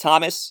 Lane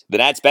Thomas, the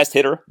Nats' best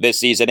hitter this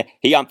season.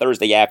 He on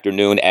Thursday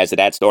afternoon as the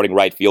Nats starting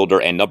right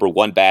fielder and number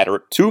one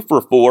batter, 2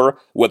 for 4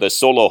 with a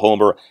solo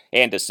homer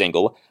and a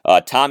single.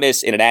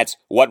 Thomas in the Nats'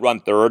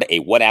 one-run third, a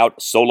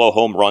one-out solo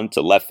home run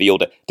to left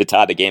field to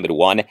tie the game at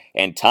 1.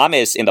 And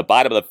Thomas in the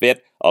bottom of the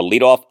 5th, a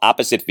leadoff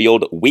opposite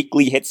field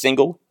weekly hit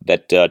single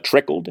that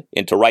trickled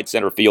into right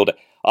center field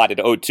on an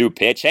 0-2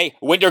 pitch. Hey,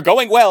 when you're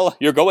going well,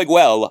 you're going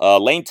well.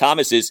 Lane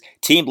Thomas's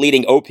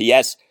team-leading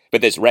OPS for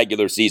this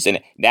regular season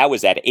now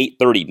is at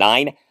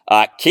 839.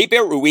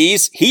 Keibert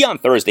Ruiz, he on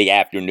Thursday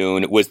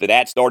afternoon was the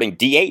Nats starting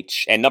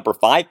DH and number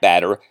 5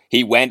 batter.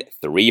 He went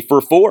 3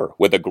 for 4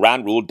 with a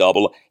ground rule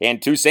double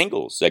and 2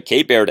 singles.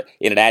 Keibert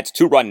in an Nats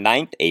 2-run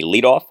ninth, a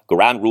leadoff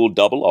ground rule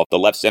double off the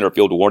left center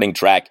field warning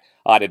track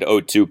on an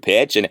 0-2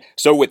 pitch. And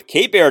so with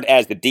Keibert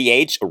as the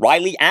DH,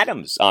 Riley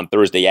Adams on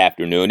Thursday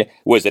afternoon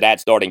was the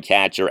Nats starting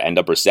catcher and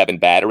number 7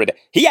 batter. And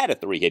he had a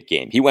 3-hit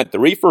game. He went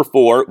 3 for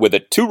 4 with a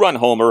 2-run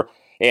homer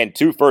and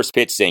 2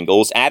 first-pitch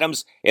singles.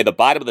 Adams in the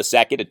bottom of the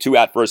 2nd, a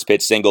 2-out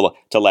first-pitch single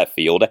to left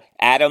field.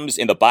 Adams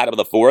in the bottom of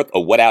the 4th, a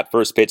 1-out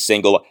first-pitch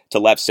single to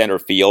left center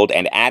field.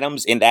 And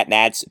Adams in that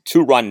Nats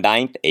 2-run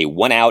ninth, a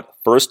 1-out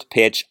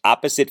first-pitch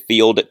opposite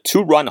field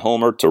 2-run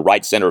homer to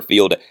right center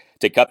field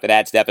to cut the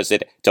Nats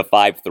deficit to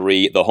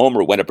 5-3. The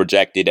homer went a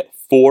projected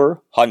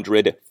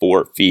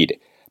 404 feet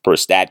per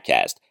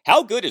StatCast.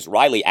 How good has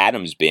Riley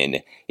Adams been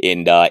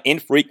in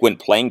infrequent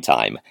playing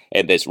time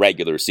in this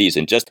regular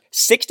season? Just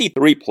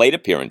 63 plate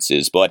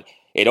appearances, but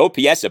an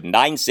OPS of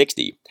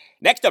 960.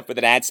 Next up for the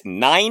Nats,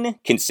 9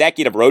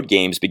 consecutive road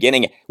games,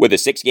 beginning with a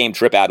 6-game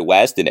trip out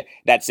west. And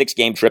that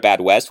 6-game trip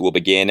out west will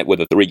begin with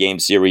a 3-game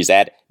series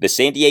at the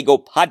San Diego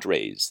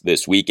Padres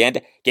this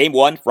weekend. Game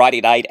 1,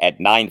 Friday night at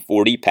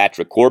 9:40,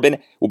 Patrick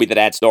Corbin will be the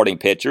Nats starting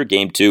pitcher.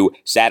 Game 2,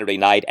 Saturday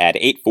night at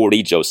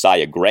 8:40,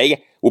 Josiah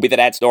Gray will be the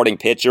Nats starting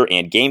pitcher.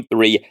 And Game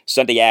 3,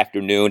 Sunday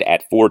afternoon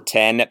at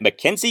 4:10,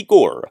 Mackenzie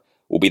Gore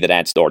will be the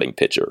Nats starting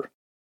pitcher.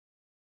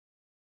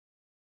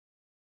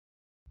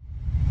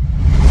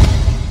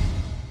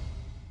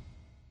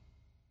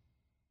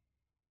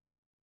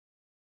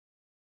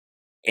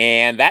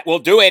 And that will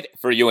do it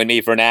for you and me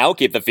for now.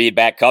 Keep the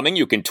feedback coming.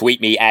 You can tweet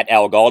me at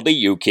Al Galdi.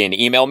 You can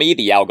email me,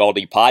 the Al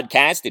Galdi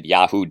podcast at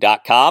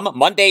yahoo.com.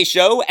 Monday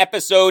show,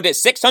 episode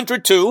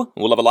 602.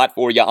 We'll have a lot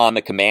for you on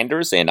the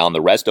Commanders and on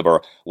the rest of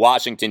our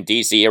Washington,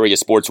 D.C. area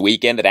sports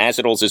weekend. The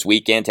Nationals this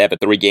weekend have a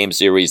 3-game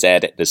series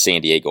at the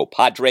San Diego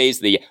Padres.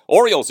 The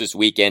Orioles this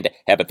weekend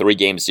have a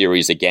 3-game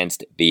series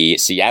against the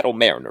Seattle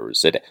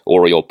Mariners at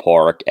Oriole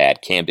Park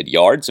at Camden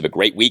Yards. Have a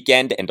great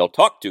weekend, and I'll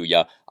talk to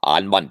you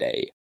on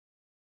Monday.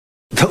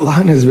 The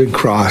line has been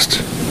crossed.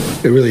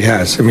 It really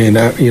has. I mean,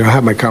 I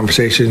have my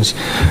conversations,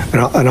 and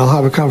I'll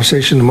have a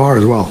conversation tomorrow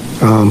as well.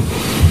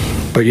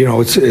 But we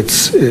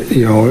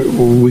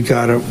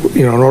gotta,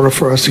 in order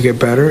for us to get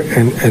better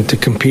and to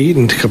compete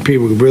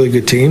with really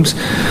good teams,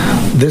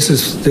 this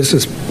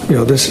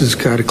is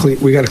got to clean.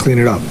 We got to clean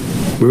it up.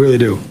 We really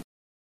do.